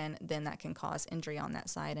direction, then that can cause injury on that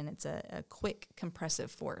side, and it's a quick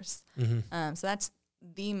compressive force. Mm-hmm. So that's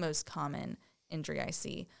the most common injury I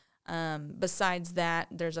see. Besides that,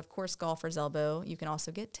 there's of course golfer's elbow. You can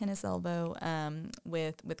also get tennis elbow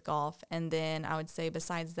with golf, and then I would say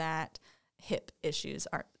besides that, hip issues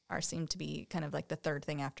seem to be kind of like the third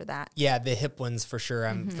thing after that. Yeah, the hip ones for sure.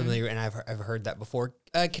 I'm familiar, and I've heard that before.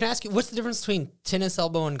 Can I ask you, what's the difference between tennis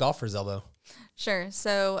elbow and golfer's elbow? Sure.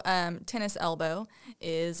 So tennis elbow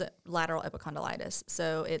is lateral epicondylitis.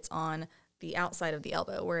 So it's on the outside of the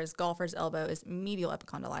elbow, whereas golfer's elbow is medial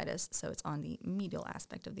epicondylitis. So it's on the medial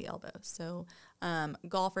aspect of the elbow. So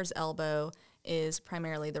golfer's elbow is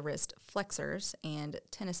primarily the wrist flexors, and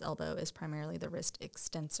tennis elbow is primarily the wrist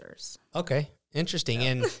extensors. Okay. Interesting.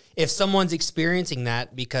 And if someone's experiencing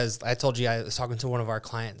that, because I told you I was talking to one of our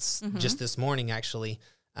clients just this morning, actually,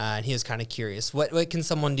 and he was kind of curious. What can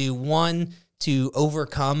someone do, one, to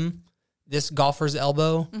overcome this golfer's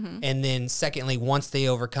elbow? And then secondly, once they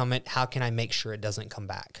overcome it, how can I make sure it doesn't come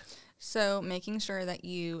back? So making sure that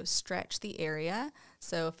you stretch the area.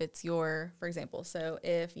 So if it's for example, so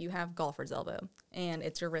if you have golfer's elbow and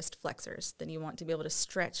it's your wrist flexors, then you want to be able to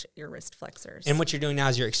stretch your wrist flexors. And what you're doing now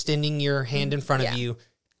is you're extending your hand in front of you,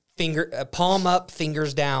 palm up,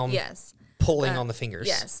 fingers down. Yes. Pulling on the fingers.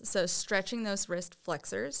 Yes. So stretching those wrist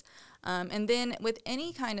flexors. And then with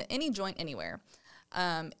any joint anywhere,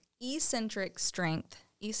 eccentric strength,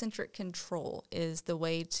 eccentric control is the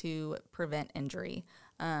way to prevent injury,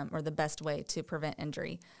 or the best way to prevent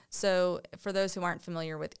injury. So for those who aren't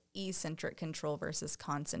familiar with eccentric control versus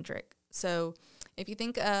concentric, so if you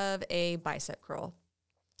think of a bicep curl,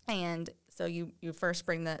 and so you first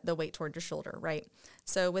bring the weight toward your shoulder, right?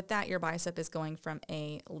 So with that, your bicep is going from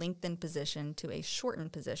a lengthened position to a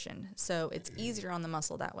shortened position. So it's easier on the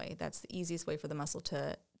muscle that way. That's the easiest way for the muscle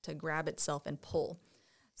to grab itself and pull.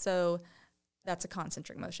 So that's a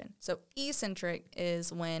concentric motion. So eccentric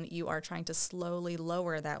is when you are trying to slowly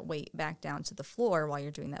lower that weight back down to the floor while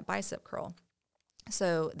you're doing that bicep curl.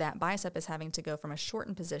 So that bicep is having to go from a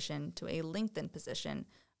shortened position to a lengthened position,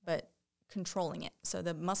 but controlling it. So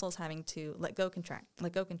the muscle's having to let go, contract,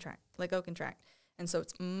 let go, contract, let go, contract. And so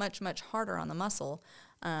it's much, much harder on the muscle,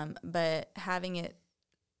 but having it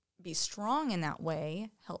be strong in that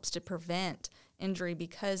way helps to prevent injury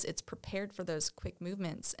because it's prepared for those quick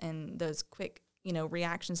movements and those quick,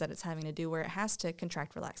 reactions that it's having to do where it has to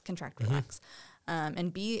contract, relax,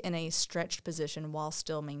 and be in a stretched position while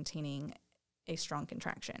still maintaining a strong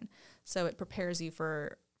contraction. So it prepares you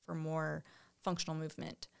for more functional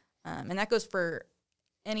movement. And that goes for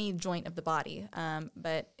any joint of the body,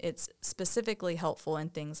 but it's specifically helpful in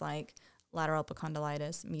things like lateral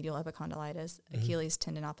epicondylitis, medial epicondylitis, Achilles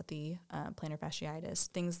tendinopathy, plantar fasciitis,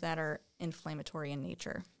 things that are inflammatory in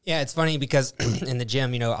nature. Yeah, it's funny because in the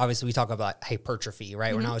gym, obviously we talk about hypertrophy,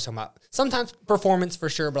 right? We're not always talking about sometimes performance for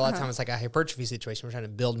sure, but a lot of times it's like a hypertrophy situation. We're trying to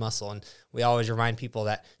build muscle, and we always remind people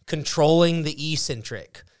that controlling the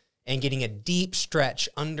eccentric and getting a deep stretch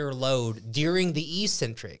under load during the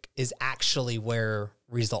eccentric is actually where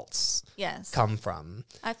results come from.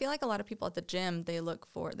 I feel like a lot of people at the gym, they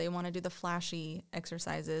want to do the flashy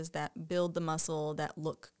exercises that build the muscle that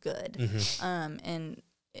look good.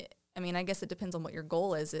 I guess it depends on what your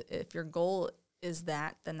goal is. If your goal is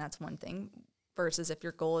that, then that's one thing, versus if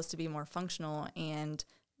your goal is to be more functional and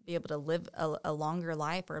be able to live a longer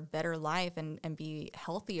life or a better life and be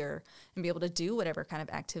healthier and be able to do whatever kind of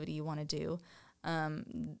activity you want to do,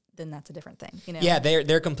 then that's a different thing. Yeah,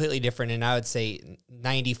 they're completely different. And I would say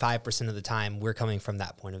 95% of the time we're coming from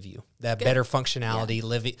that point of view, that better functionality,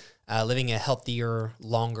 living a healthier,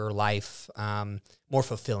 longer life, more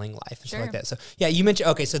fulfilling life and stuff like that. So yeah, you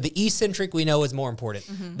mentioned, so the eccentric we know is more important,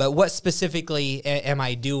 but what specifically am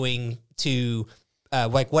I doing to,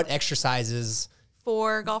 what exercises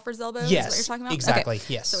for golfer's elbows? Yes, is what you're talking about? Exactly.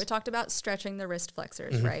 Okay. Yes. So we talked about stretching the wrist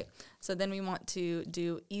flexors, right? So then we want to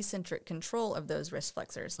do eccentric control of those wrist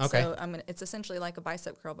flexors. Okay. So it's essentially like a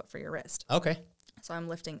bicep curl, but for your wrist. Okay. So I'm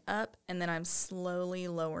lifting up and then I'm slowly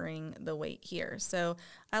lowering the weight here. So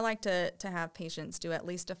I like to have patients do at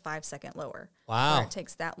least a 5-second lower. Wow. Where it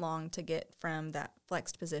takes that long to get from that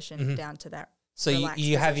flexed position down to that. So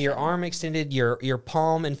you have your arm extended, your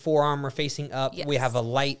palm and forearm are facing up. Yes. We have a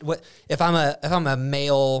light. What if I'm a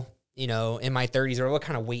male, in my 30s, or what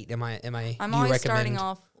kind of weight am I? I'm always starting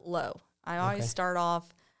off low. I always start off.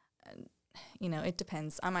 It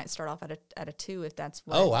depends. I might start off at a 2 if that's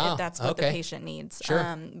what the patient needs.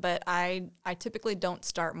 Sure. But I typically don't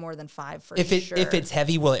start more than 5 for if sure. If it's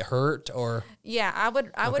heavy, will it hurt or? Yeah, I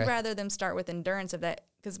would rather them start with endurance of that,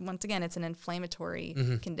 because once again, it's an inflammatory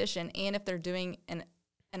condition, and if they're doing an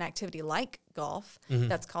activity like golf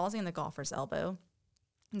that's causing the golfer's elbow,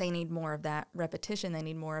 they need more of that repetition. They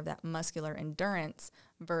need more of that muscular endurance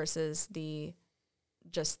versus the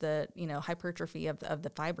hypertrophy of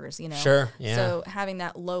the fibers, Sure, yeah. So having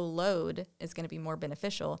that low load is going to be more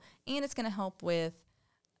beneficial, and it's going to help with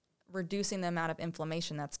reducing the amount of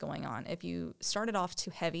inflammation that's going on. If you start it off too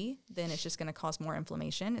heavy, then it's just going to cause more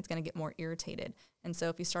inflammation. It's going to get more irritated. And so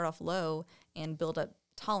if you start off low and build up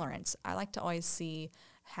tolerance, I like to always see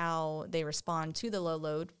how they respond to the low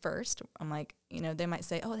load first. I'm like, they might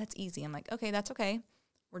say, oh, that's easy. I'm like, okay, that's okay.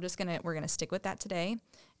 We're going to stick with that today.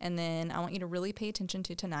 And then I want you to really pay attention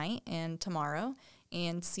to tonight and tomorrow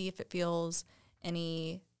and see if it feels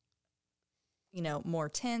any, more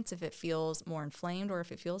tense, if it feels more inflamed, or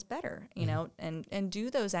if it feels better, and do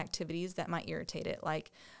those activities that might irritate it. Like,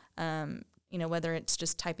 whether it's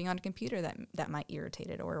just typing on a computer that might irritate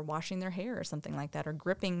it, or washing their hair or something like that, or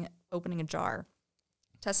opening a jar.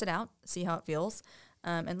 Test it out, see how it feels,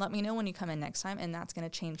 and let me know when you come in next time. And that's going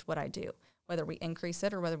to change what I do, whether we increase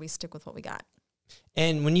it or whether we stick with what we got.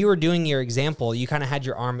 And when you were doing your example, you kind of had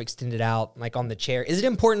your arm extended out, like on the chair. Is it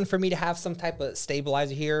important for me to have some type of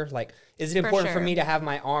stabilizer here? Like, is it important for me to have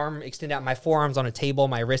my arm extended out, my forearms on a table,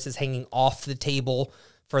 my wrist is hanging off the table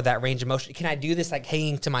for that range of motion? Can I do this like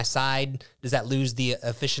hanging to my side? Does that lose the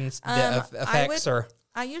efficiency, effects?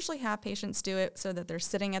 I usually have patients do it so that they're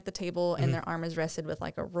sitting at the table and their arm is rested with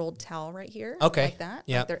like a rolled towel right here. Okay. Like that.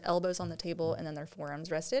 Like their elbows on the table and then their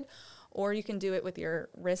forearms rested. Or you can do it with your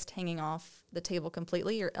wrist hanging off the table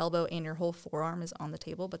completely. Your elbow and your whole forearm is on the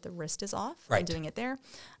table, but the wrist is off. Right. And doing it there.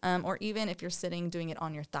 Or even if you're sitting, doing it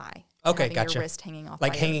on your thigh. Okay, having gotcha. Your wrist hanging off.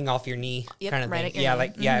 Like hanging off your knee kind of right thing.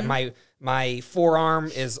 At your knee. My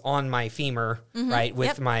forearm is on my femur, right,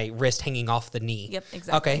 with my wrist hanging off the knee. Yep,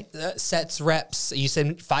 exactly. Okay, sets, reps. You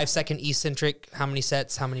said 5-second eccentric. How many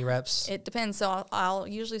sets? How many reps? It depends. So I'll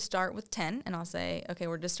usually start with 10, and I'll say, okay,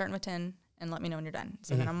 we're just starting with 10. And let me know when you're done.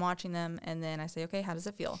 So then I'm watching them, and then I say, okay, how does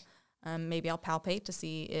it feel? Maybe I'll palpate to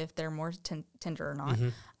see if they're more tender or not.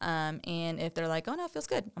 And if they're like, oh, no, it feels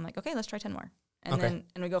good. I'm like, okay, let's try 10 more. And then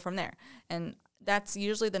we go from there. And that's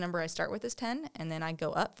usually the number I start with is 10, and then I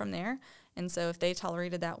go up from there. And so if they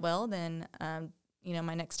tolerated that well, then,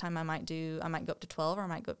 my next time I might go up to 12, or I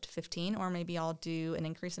might go up to 15, or maybe I'll do an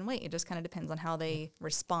increase in weight. It just kind of depends on how they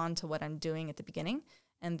respond to what I'm doing at the beginning.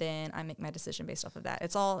 And then I make my decision based off of that.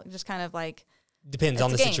 It's all just kind of like... Depends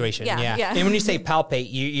on the situation. Yeah. And when you say palpate,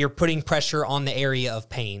 you're putting pressure on the area of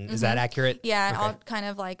pain. Is that accurate? Yeah, okay. I'll kind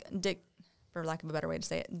of like dig, for lack of a better way to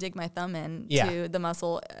say it, dig my thumb in to the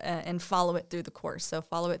muscle and follow it through the course. So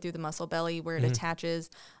follow it through the muscle belly where it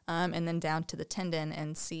attaches, and then down to the tendon,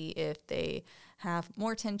 and see if they have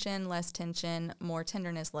more tension, less tension, more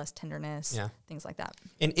tenderness, less tenderness, things like that.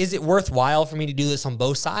 And is it worthwhile for me to do this on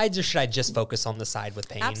both sides, or should I just focus on the side with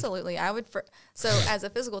pain? Absolutely. I would. So as a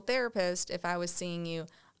physical therapist, if I was seeing you,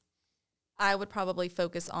 I would probably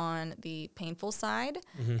focus on the painful side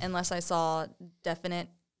unless I saw definite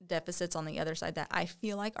deficits on the other side that I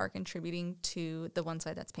feel like are contributing to the one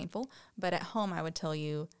side that's painful. But at home, I would tell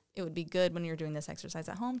you it would be good when you're doing this exercise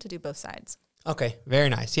at home to do both sides. Okay, very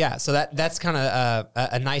nice. Yeah, so that's kind of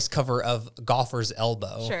a nice cover of golfer's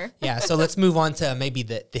elbow. Sure. Yeah, so let's move on to maybe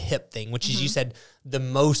the hip thing, which is, you said, the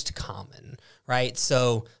most common, right?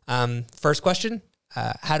 So first question,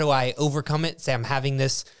 how do I overcome it? Say I'm having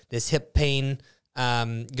this hip pain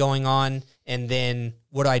going on, and then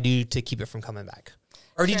what do I do to keep it from coming back?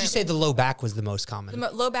 Or did you say the low back was the most common?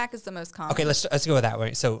 Low back is the most common. Okay, let's go with that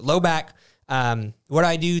way. So low back, what do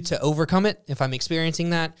I do to overcome it if I'm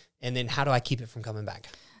experiencing that? And then how do I keep it from coming back?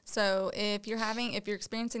 So if you're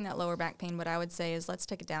experiencing that lower back pain, what I would say is let's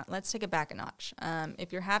take it down. Let's take it back a notch.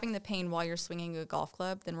 If you're having the pain while you're swinging a golf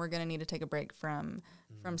club, then we're going to need to take a break from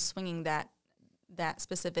swinging that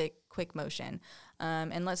specific quick motion.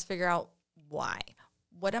 And let's figure out why.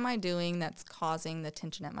 What am I doing that's causing the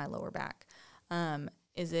tension at my lower back?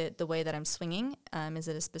 Is it the way that I'm swinging? Is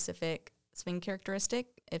it a specific swing characteristic?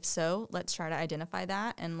 If so, let's try to identify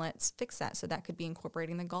that and let's fix that. So that could be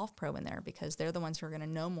incorporating the golf pro in there because they're the ones who are going to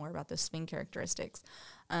know more about the swing characteristics.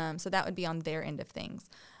 So that would be on their end of things.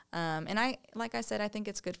 And like I said, I think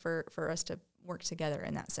it's good for us to work together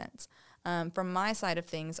in that sense. From my side of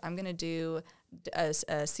things, I'm going to do a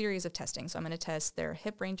series of testing. So I'm going to test their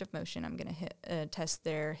hip range of motion. I'm going to test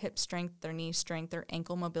their hip strength, their knee strength, their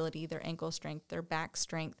ankle mobility, their ankle strength, their back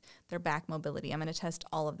mobility. I'm going to test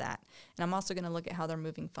all of that. And I'm also going to look at how they're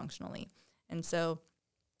moving functionally. And so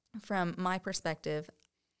from my perspective,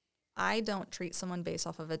 I don't treat someone based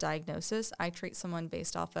off of a diagnosis. I treat someone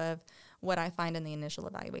based off of what I find in the initial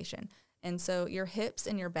evaluation. And so your hips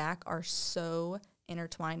and your back are so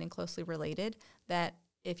intertwined and closely related that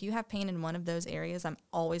if you have pain in one of those areas, I'm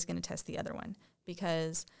always going to test the other one,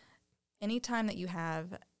 because anytime that you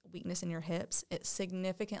have weakness in your hips, it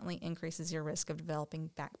significantly increases your risk of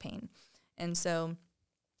developing back pain. And so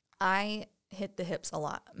I hit the hips a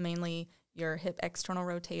lot, mainly your hip external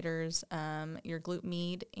rotators, your glute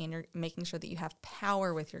med, and you're making sure that you have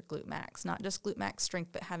power with your glute max, not just glute max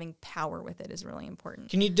strength, but having power with it is really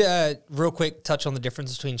important. Can you real quick touch on the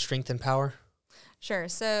difference between strength and power? Sure.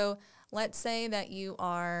 So let's say that you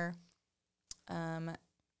are,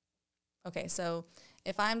 so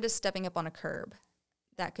if I'm just stepping up on a curb,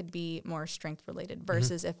 that could be more strength related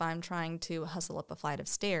versus if I'm trying to hustle up a flight of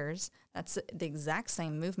stairs, that's the exact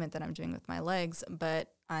same movement that I'm doing with my legs,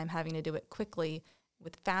 but I'm having to do it quickly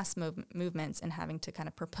with fast movements and having to kind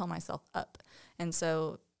of propel myself up. And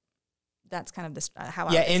so that's kind of how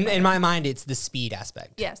I in my mind, it's the speed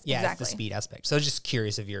aspect. Yes, yeah, exactly. It's the speed aspect. So just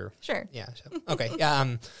curious of your... Sure. Yeah. Okay.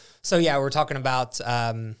 So yeah, we're talking about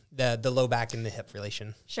the low back and the hip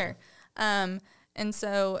relation. Sure. And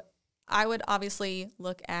so I would obviously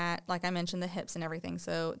look at, like I mentioned, the hips and everything.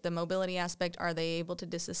 So the mobility aspect, are they able to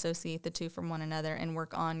disassociate the two from one another and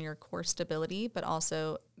work on your core stability, but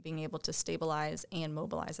also being able to stabilize and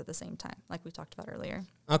mobilize at the same time, like we talked about earlier.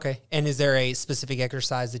 Okay. And is there a specific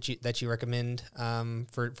exercise that you recommend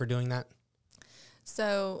for doing that?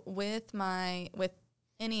 So with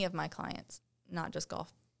any of my clients, not just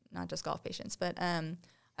golf patients, but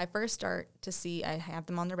I first start to see, I have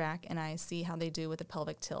them on their back and I see how they do with a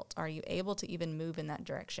pelvic tilt. Are you able to even move in that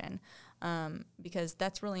direction? Because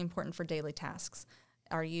that's really important for daily tasks.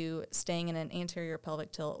 Are you staying in an anterior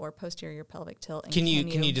pelvic tilt or posterior pelvic tilt? And can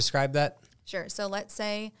you describe that? Sure. So let's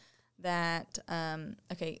say that,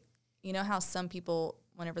 you know how some people,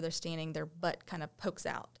 whenever they're standing, their butt kind of pokes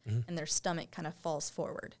out and their stomach kind of falls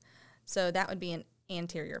forward. So that would be an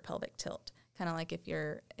anterior pelvic tilt. Kind of like if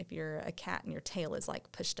you're a cat and your tail is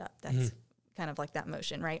like pushed up, that's kind of like that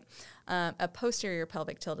motion, right? A posterior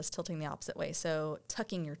pelvic tilt is tilting the opposite way. So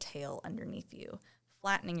tucking your tail underneath you,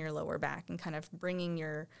 flattening your lower back, and kind of bringing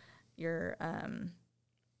your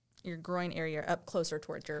groin area up closer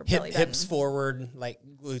towards your belly button. Hips forward, like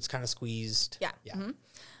glutes kind of squeezed. Yeah.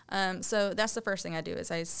 Mm-hmm. So that's the first thing I do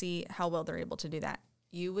is I see how well they're able to do that.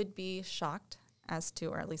 You would be shocked as to,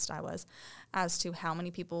 or at least I was, as to how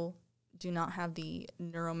many people do not have the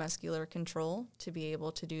neuromuscular control to be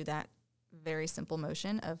able to do that very simple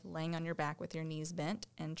motion of laying on your back with your knees bent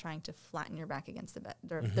and trying to flatten your back against the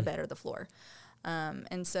bed or the floor.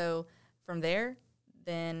 And so from there,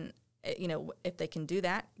 then, if they can do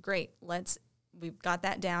that, great. We've got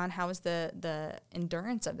that down. How is the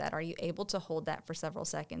endurance of that? Are you able to hold that for several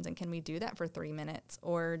seconds? And can we do that for 3 minutes?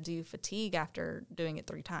 Or do you fatigue after doing it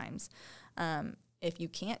 3 times? If you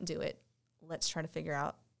can't do it, let's try to figure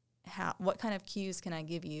out what kind of cues can I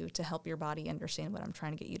give you to help your body understand what I'm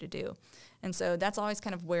trying to get you to do. And so that's always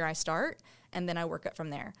kind of where I start, and then I work up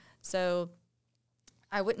from there. So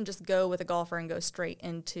I wouldn't just go with a golfer and go straight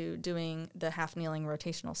into doing the half kneeling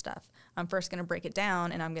rotational stuff. I'm first going to break it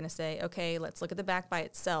down, and I'm going to say, okay, let's look at the back by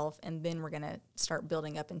itself, and then we're going to start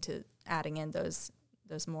building up into adding in those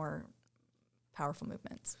more powerful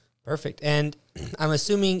movements. Perfect. And I'm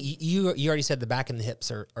assuming you already said the back and the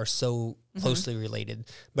hips are so closely related.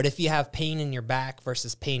 But if you have pain in your back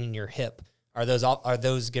versus pain in your hip, are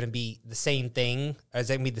those going to be the same thing? Or is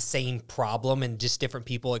that going to be the same problem and just different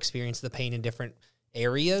people experience the pain in different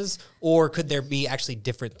areas? Or could there be actually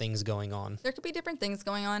different things going on? There could be different things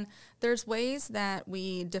going on. There's ways that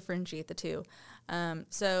we differentiate the two.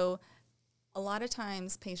 So a lot of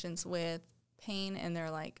times patients with pain in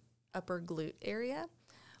their like upper glute area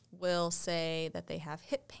will say that they have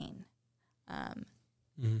hip pain.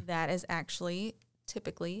 That is actually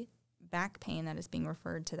typically back pain that is being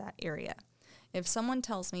referred to that area. If someone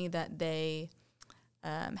tells me that they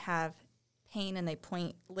have pain and they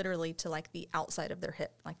point literally to like the outside of their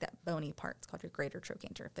hip, like that bony part, it's called your greater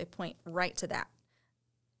trochanter. If they point right to that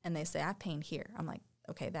and they say, I have pain here, I'm like,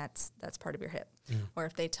 okay, that's part of your hip. Or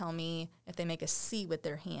if they tell me, if they make a C with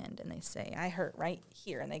their hand and they say, I hurt right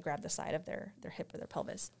here, and they grab the side of their hip or their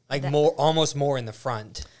pelvis. Like almost more in the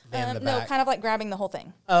front than the back? No, kind of like grabbing the whole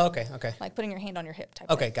thing. Oh, okay. Like putting your hand on your hip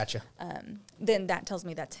type Okay, thing. gotcha. Then that tells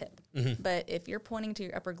me that's hip. But if you're pointing to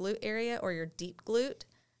your upper glute area or your deep glute,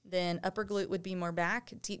 then upper glute would be more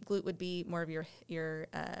back. Deep glute would be more of your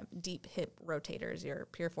deep hip rotators, your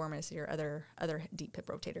piriformis, your other deep hip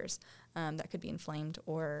rotators that could be inflamed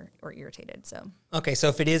or irritated. So Okay, so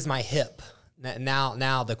if it is my hip,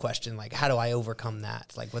 now the question, like, how do I overcome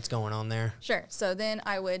that? Like, what's going on there? Sure. So then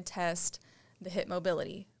I would test the hip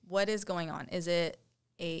mobility. What is going on? Is it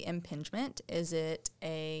a impingement? Is it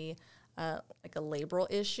a like a labral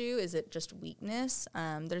issue? Is it just weakness?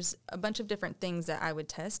 There's a bunch of different things that I would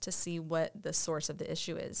test to see what the source of the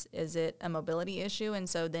issue is. Is it a mobility issue? And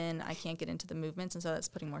so then I can't get into the movements, and so that's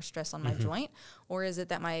putting more stress on my joint. Or is it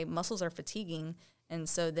that my muscles are fatiguing? And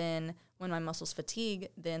so then when my muscles fatigue,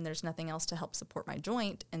 then there's nothing else to help support my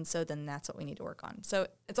joint. And so then that's what we need to work on. So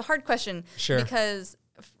it's a hard question because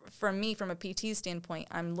from me, from a PT standpoint,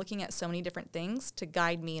 I'm looking at so many different things to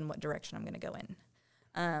guide me in what direction I'm going to go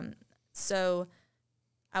in. So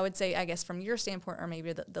I would say, I guess, from your standpoint, or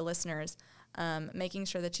maybe the listeners, making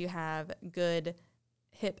sure that you have good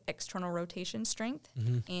hip external rotation strength.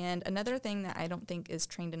 And another thing that I don't think is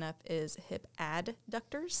trained enough is hip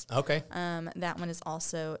adductors. Okay. That one is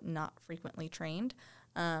also not frequently trained.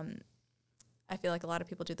 I feel like a lot of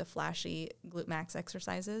people do the flashy glute max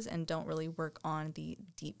exercises and don't really work on the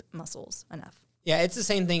deep muscles enough. Yeah, it's the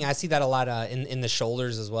same thing. I see that a lot in the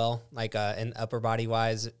shoulders as well. Like in upper body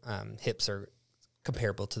wise, hips are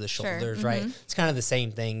comparable to the shoulders, right? It's kind of the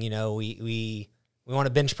same thing. You know, we want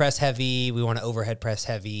to bench press heavy, we want to overhead press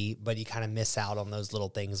heavy, but you kind of miss out on those little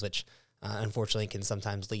things, which unfortunately can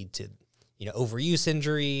sometimes lead to, you know, overuse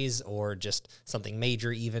injuries or just something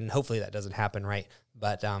major even. Hopefully that doesn't happen, right?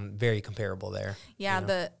 But very comparable there. Yeah, you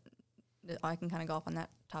know? I can kind of go off on that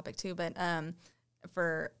topic too, but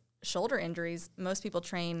for shoulder injuries, most people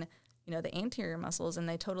train, you know, the anterior muscles and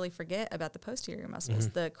they totally forget about the posterior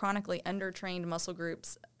muscles. The chronically undertrained muscle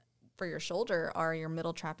groups for your shoulder are your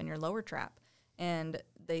middle trap and your lower trap. And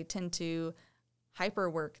they tend to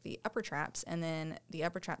hyperwork the upper traps, and then the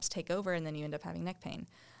upper traps take over, and then you end up having neck pain.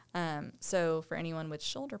 So for anyone with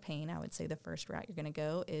shoulder pain, I would say the first route you're going to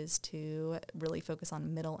go is to really focus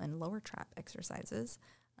on middle and lower trap exercises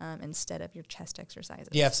instead of your chest exercises.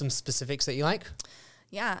 Do you have some specifics that you like?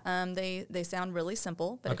 Yeah, they sound really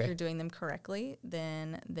simple, but Okay. if you're doing them correctly,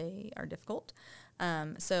 then they are difficult.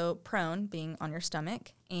 So prone, being on your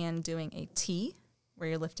stomach, and doing a T, where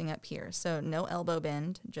you're lifting up here. So no elbow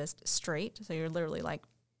bend, just straight. So you're literally like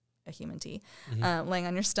a human T, laying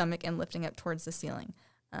on your stomach and lifting up towards the ceiling.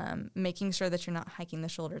 Making sure that you're not hiking the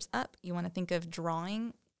shoulders up. You want to think of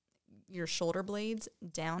drawing your shoulder blades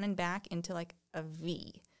down and back into like a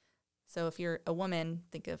V. So if you're a woman,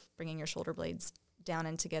 think of bringing your shoulder blades down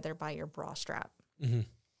and together by your bra strap.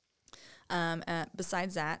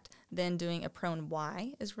 Besides that, then doing a prone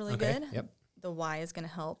Y is really good. Yep. The Y is going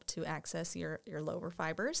to help to access your lower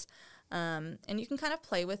fibers. And you can kind of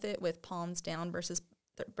play with it with palms down versus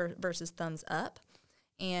thumbs up.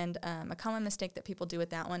 And a common mistake that people do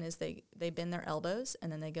with that one is they bend their elbows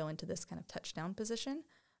and then they go into this kind of touchdown position.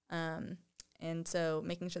 And so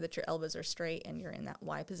making sure that your elbows are straight and you're in that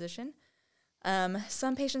Y position.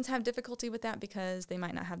 Some patients have difficulty with that because they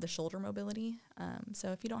might not have the shoulder mobility.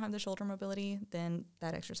 So if you don't have the shoulder mobility, then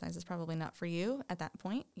that exercise is probably not for you at that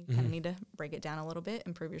point. You kind of need to break it down a little bit,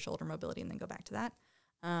 improve your shoulder mobility, and then go back to that.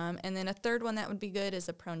 And then a third one that would be good is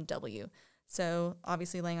a prone W. So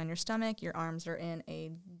obviously laying on your stomach, your arms are in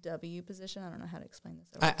a W position. I don't know how to explain this.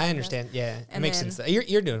 I understand. Yeah, it makes sense.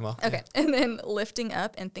 You're doing well. Okay. Yeah. And then lifting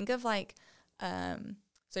up, and think of like,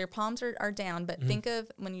 so your palms are down, but think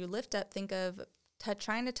of when you lift up, think of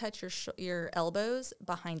trying to touch your elbows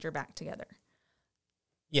behind your back together.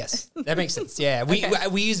 Yes, that makes sense. Yeah,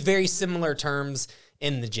 we use very similar terms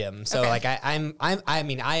in the gym. So like I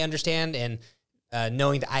mean I understand, and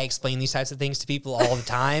knowing that I explain these types of things to people all the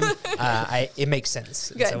time, it makes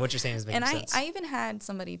sense. So what you're saying is making sense. I even had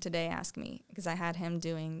somebody today ask me, because I had him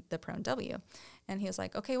doing the prone W, and he was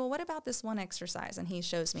like, okay, well, what about this one exercise? And he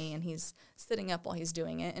shows me, and he's sitting up while he's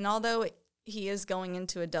doing it. And although he is going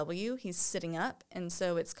into a W, he's sitting up, and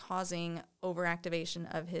so it's causing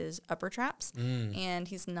overactivation of his upper traps, and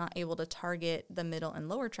he's not able to target the middle and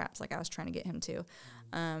lower traps like I was trying to get him to.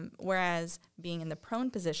 Whereas being in the prone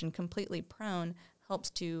position, completely prone, helps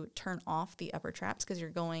to turn off the upper traps because you're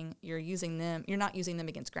not using them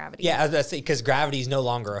against gravity. Yeah, that's because gravity is no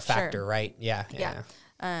longer a factor, right? Yeah.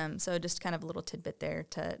 So just kind of a little tidbit there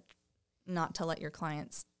to not to let your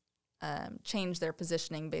clients change their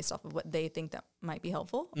positioning based off of what they think that might be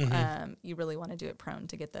helpful. You really want to do it prone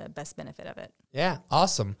to get the best benefit of it. Yeah,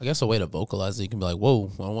 awesome. I guess a way to vocalize it, you can be like, whoa,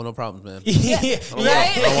 I don't want no problems, man. I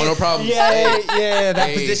don't want no problems. Yeah,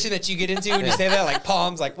 that position that you get into when you say that, like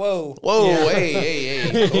palms, like, whoa. Whoa, hey.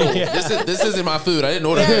 Oh, this isn't my food. I didn't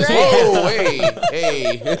order this. Whoa,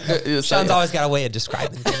 hey. Sean's always got a way of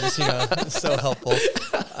describing things, It's so helpful.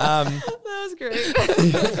 That was great.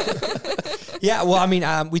 Yeah, well, I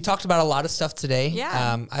mean, we talked about a lot of stuff today.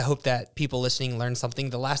 Yeah. I hope that people listening learned something.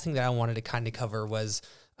 The last thing that I wanted to kind of cover was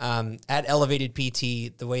at Elevated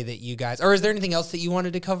PT, the way that you guys, or is there anything else that you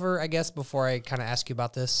wanted to cover, I guess, before I kind of ask you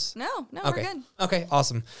about this? No, okay. We're good. Okay,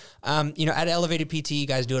 awesome. At Elevated PT, you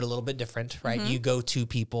guys do it a little bit different, right? You go to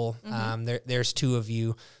people. There's two of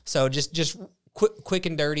you. So just quick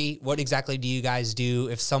and dirty, what exactly do you guys do?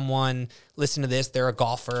 If someone listen to this, they're a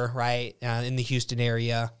golfer, right, in the Houston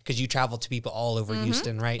area, because you travel to people all over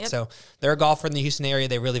Houston, right? Yep. So they're a golfer in the Houston area.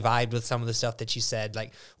 They really vibed with some of the stuff that you said.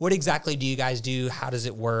 Like, what exactly do you guys do? How does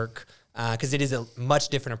it work? Because it is a much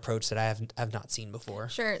different approach that I've not seen before.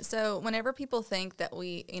 Sure. So whenever people think that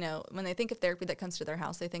when they think of therapy that comes to their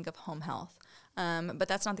house, they think of home health. But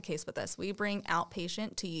that's not the case with us. We bring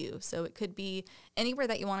outpatient to you. So it could be anywhere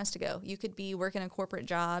that you want us to go. You could be working a corporate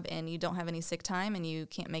job and you don't have any sick time and you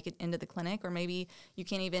can't make it into the clinic, or maybe you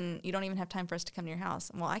don't even have time for us to come to your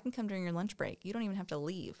house. Well, I can come during your lunch break. You don't even have to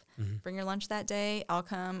leave. Bring your lunch that day. I'll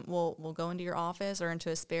come. We'll go into your office or into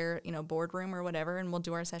a spare, boardroom or whatever, and we'll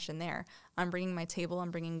do our session there. I'm bringing my table. I'm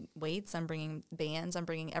bringing weights. I'm bringing bands. I'm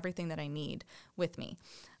bringing everything that I need with me.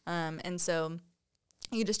 And so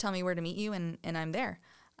you just tell me where to meet you, and I'm there.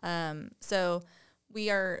 So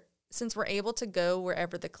since we're able to go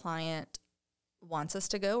wherever the client wants us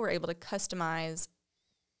to go, we're able to customize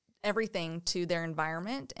everything to their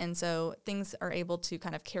environment. And so things are able to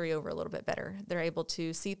kind of carry over a little bit better. They're able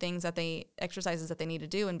to see exercises that they need to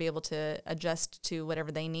do and be able to adjust to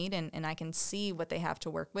whatever they need. And I can see what they have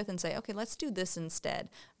to work with and say, okay, let's do this instead,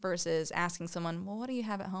 versus asking someone, well, what do you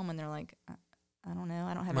have at home? And they're like, I don't know.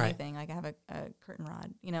 I don't have anything. Like I have a curtain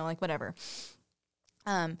rod, like whatever.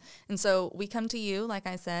 And so we come to you, like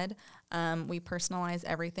I said, we personalize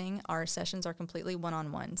everything. Our sessions are completely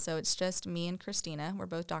one-on-one. So it's just me and Christina. We're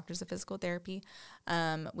both doctors of physical therapy.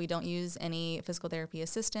 We don't use any physical therapy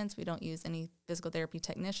assistants. We don't use any physical therapy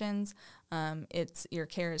technicians. Your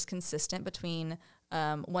care is consistent between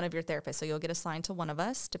one of your therapists. So you'll get assigned to one of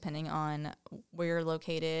us depending on where you're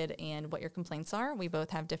located and what your complaints are. We both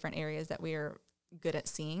have different areas that we are good at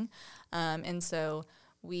seeing. And so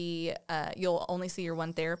you'll only see your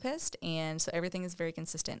one therapist, and so everything is very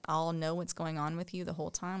consistent. I'll know what's going on with you the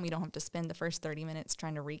whole time. We don't have to spend the first 30 minutes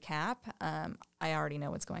trying to recap. I already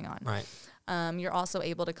know what's going on. Right. You're also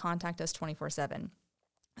able to contact us 24/7,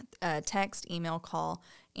 text, email, call,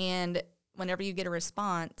 and whenever you get a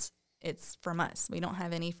response, it's from us. We don't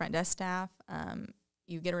have any front desk staff.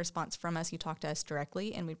 You get a response from us, you talk to us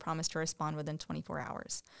directly, and we promise to respond within 24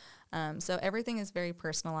 hours. So everything is very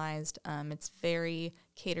personalized. It's very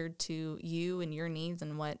catered to you and your needs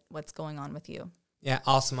and what's going on with you. Yeah,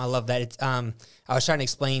 awesome. I love that. It's I was trying to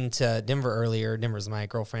explain to Denver earlier. Denver's my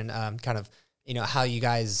girlfriend. Kind of how you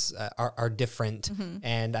guys are different,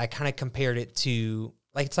 and I kind of compared it to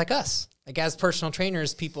it's like us. Like as personal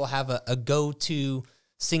trainers, people have a go-to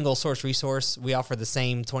single source resource. We offer the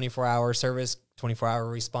same 24-hour service, 24-hour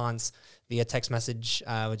response via text message,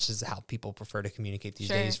 which is how people prefer to communicate these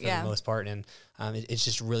days for the most part. And it's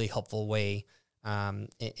just a really helpful way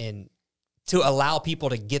in to allow people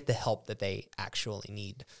to get the help that they actually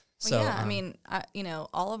need. So yeah, I mean,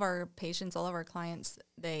 all of our patients, all of our clients,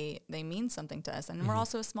 they mean something to us, and we're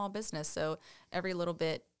also a small business, so every little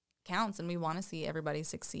bit counts, and we want to see everybody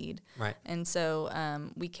succeed. Right. And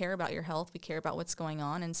so we care about your health, we care about what's going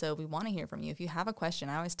on, and so we want to hear from you. If you have a question,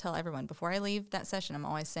 I always tell everyone before I leave that session, I'm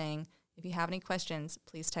always saying, if you have any questions,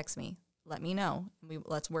 please text me. Let me know.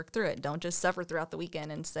 Let's work through it. Don't just suffer throughout the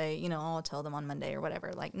weekend and say, I'll tell them on Monday or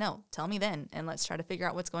whatever. Like, no, tell me then, and let's try to figure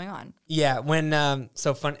out what's going on. Yeah. When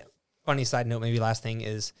so funny side note, maybe last thing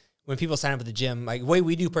is when people sign up at the gym, like the way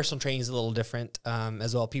we do personal training is a little different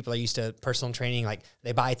as well. People are used to personal training, like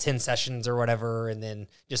they buy 10 sessions or whatever, and then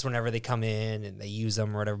just whenever they come in and they use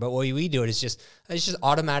them or whatever. But the way we do it is just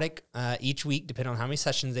automatic each week, depending on how many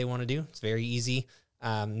sessions they want to do. It's very easy.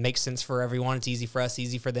 Makes sense for everyone. It's easy for us,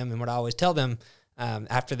 easy for them. And what I always tell them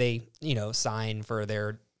after they, sign for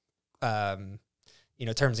their,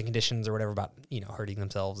 terms and conditions or whatever about, hurting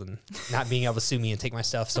themselves and not being able to sue me and take my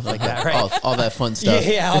stuff like that, right? All that fun stuff.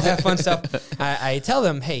 Yeah, all that fun stuff. I tell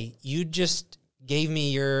them, hey, you just gave me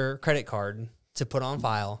your credit card to put on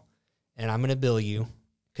file, and I'm going to bill you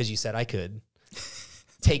because you said I could.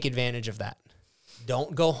 Take advantage of that.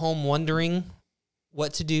 Don't go home wondering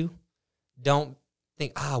what to do. Don't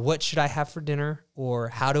think, what should I have for dinner? Or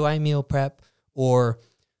how do I meal prep? Or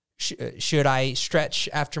should I stretch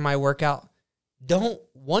after my workout? Don't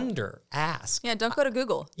wonder, ask. Yeah, don't go to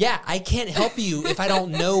Google. Yeah, I can't help you if I don't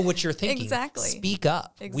know what you're thinking. Exactly. Speak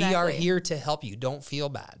up. Exactly. We are here to help you. Don't feel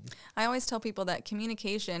bad. I always tell people that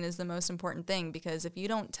communication is the most important thing, because if you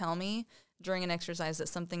don't tell me during an exercise that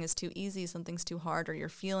something is too easy, something's too hard, or you're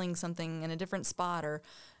feeling something in a different spot, or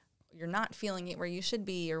you're not feeling it where you should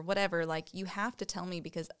be, or whatever, like, you have to tell me,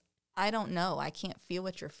 because I don't know. I can't feel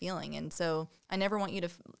what you're feeling. And so I never want you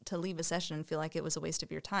to leave a session and feel like it was a waste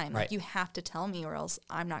of your time. Right. Like, you have to tell me, or else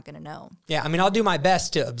I'm not going to know. Yeah, I mean, I'll do my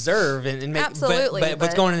best to observe and make, absolutely, but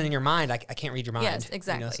what's going on in your mind, I can't read your mind. Yes,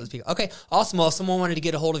 exactly. So to speak. Okay, awesome. Well, if someone wanted to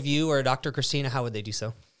get a hold of you or Dr. Christina, how would they do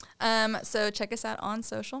so? So check us out on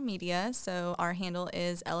social media. So our handle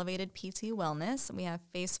is Elevated PT Wellness. We have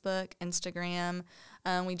Facebook, Instagram.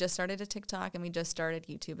 We just started a TikTok, and we just started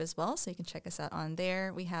YouTube as well. So you can check us out on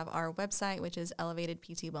there. We have our website, which is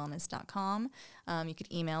elevatedptwellness.com. You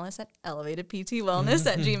could email us at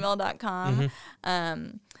elevatedptwellness@gmail.com.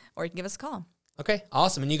 Or you can give us a call. Okay,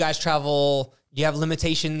 awesome. And you guys travel, do you have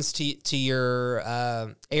limitations to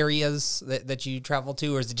your areas that you travel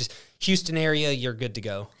to, or is it just Houston area, you're good to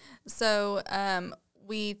go? So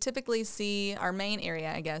we typically see our main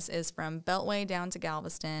area, I guess, is from Beltway down to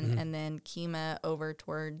Galveston, and then Kemah over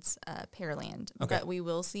towards Pearland. Okay. But we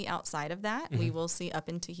will see outside of that. We will see up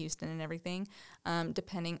into Houston and everything.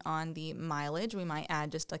 Depending on the mileage, we might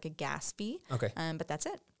add just like a gas fee. Okay. But that's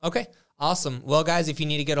it. Okay, awesome. Well, guys, if you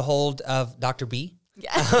need to get a hold of Dr. B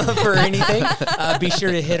Yeah. for anything, be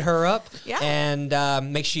sure to hit her up. Yeah. And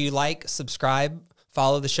make sure you like, subscribe,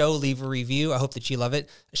 follow the show, leave a review. I hope that you love it.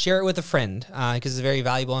 Share it with a friend because it's very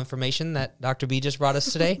valuable information that Dr. B just brought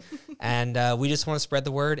us today. And we just want to spread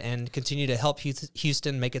the word and continue to help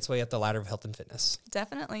Houston make its way up the ladder of health and fitness.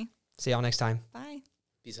 Definitely. See y'all next time. Bye.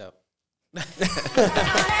 Peace out.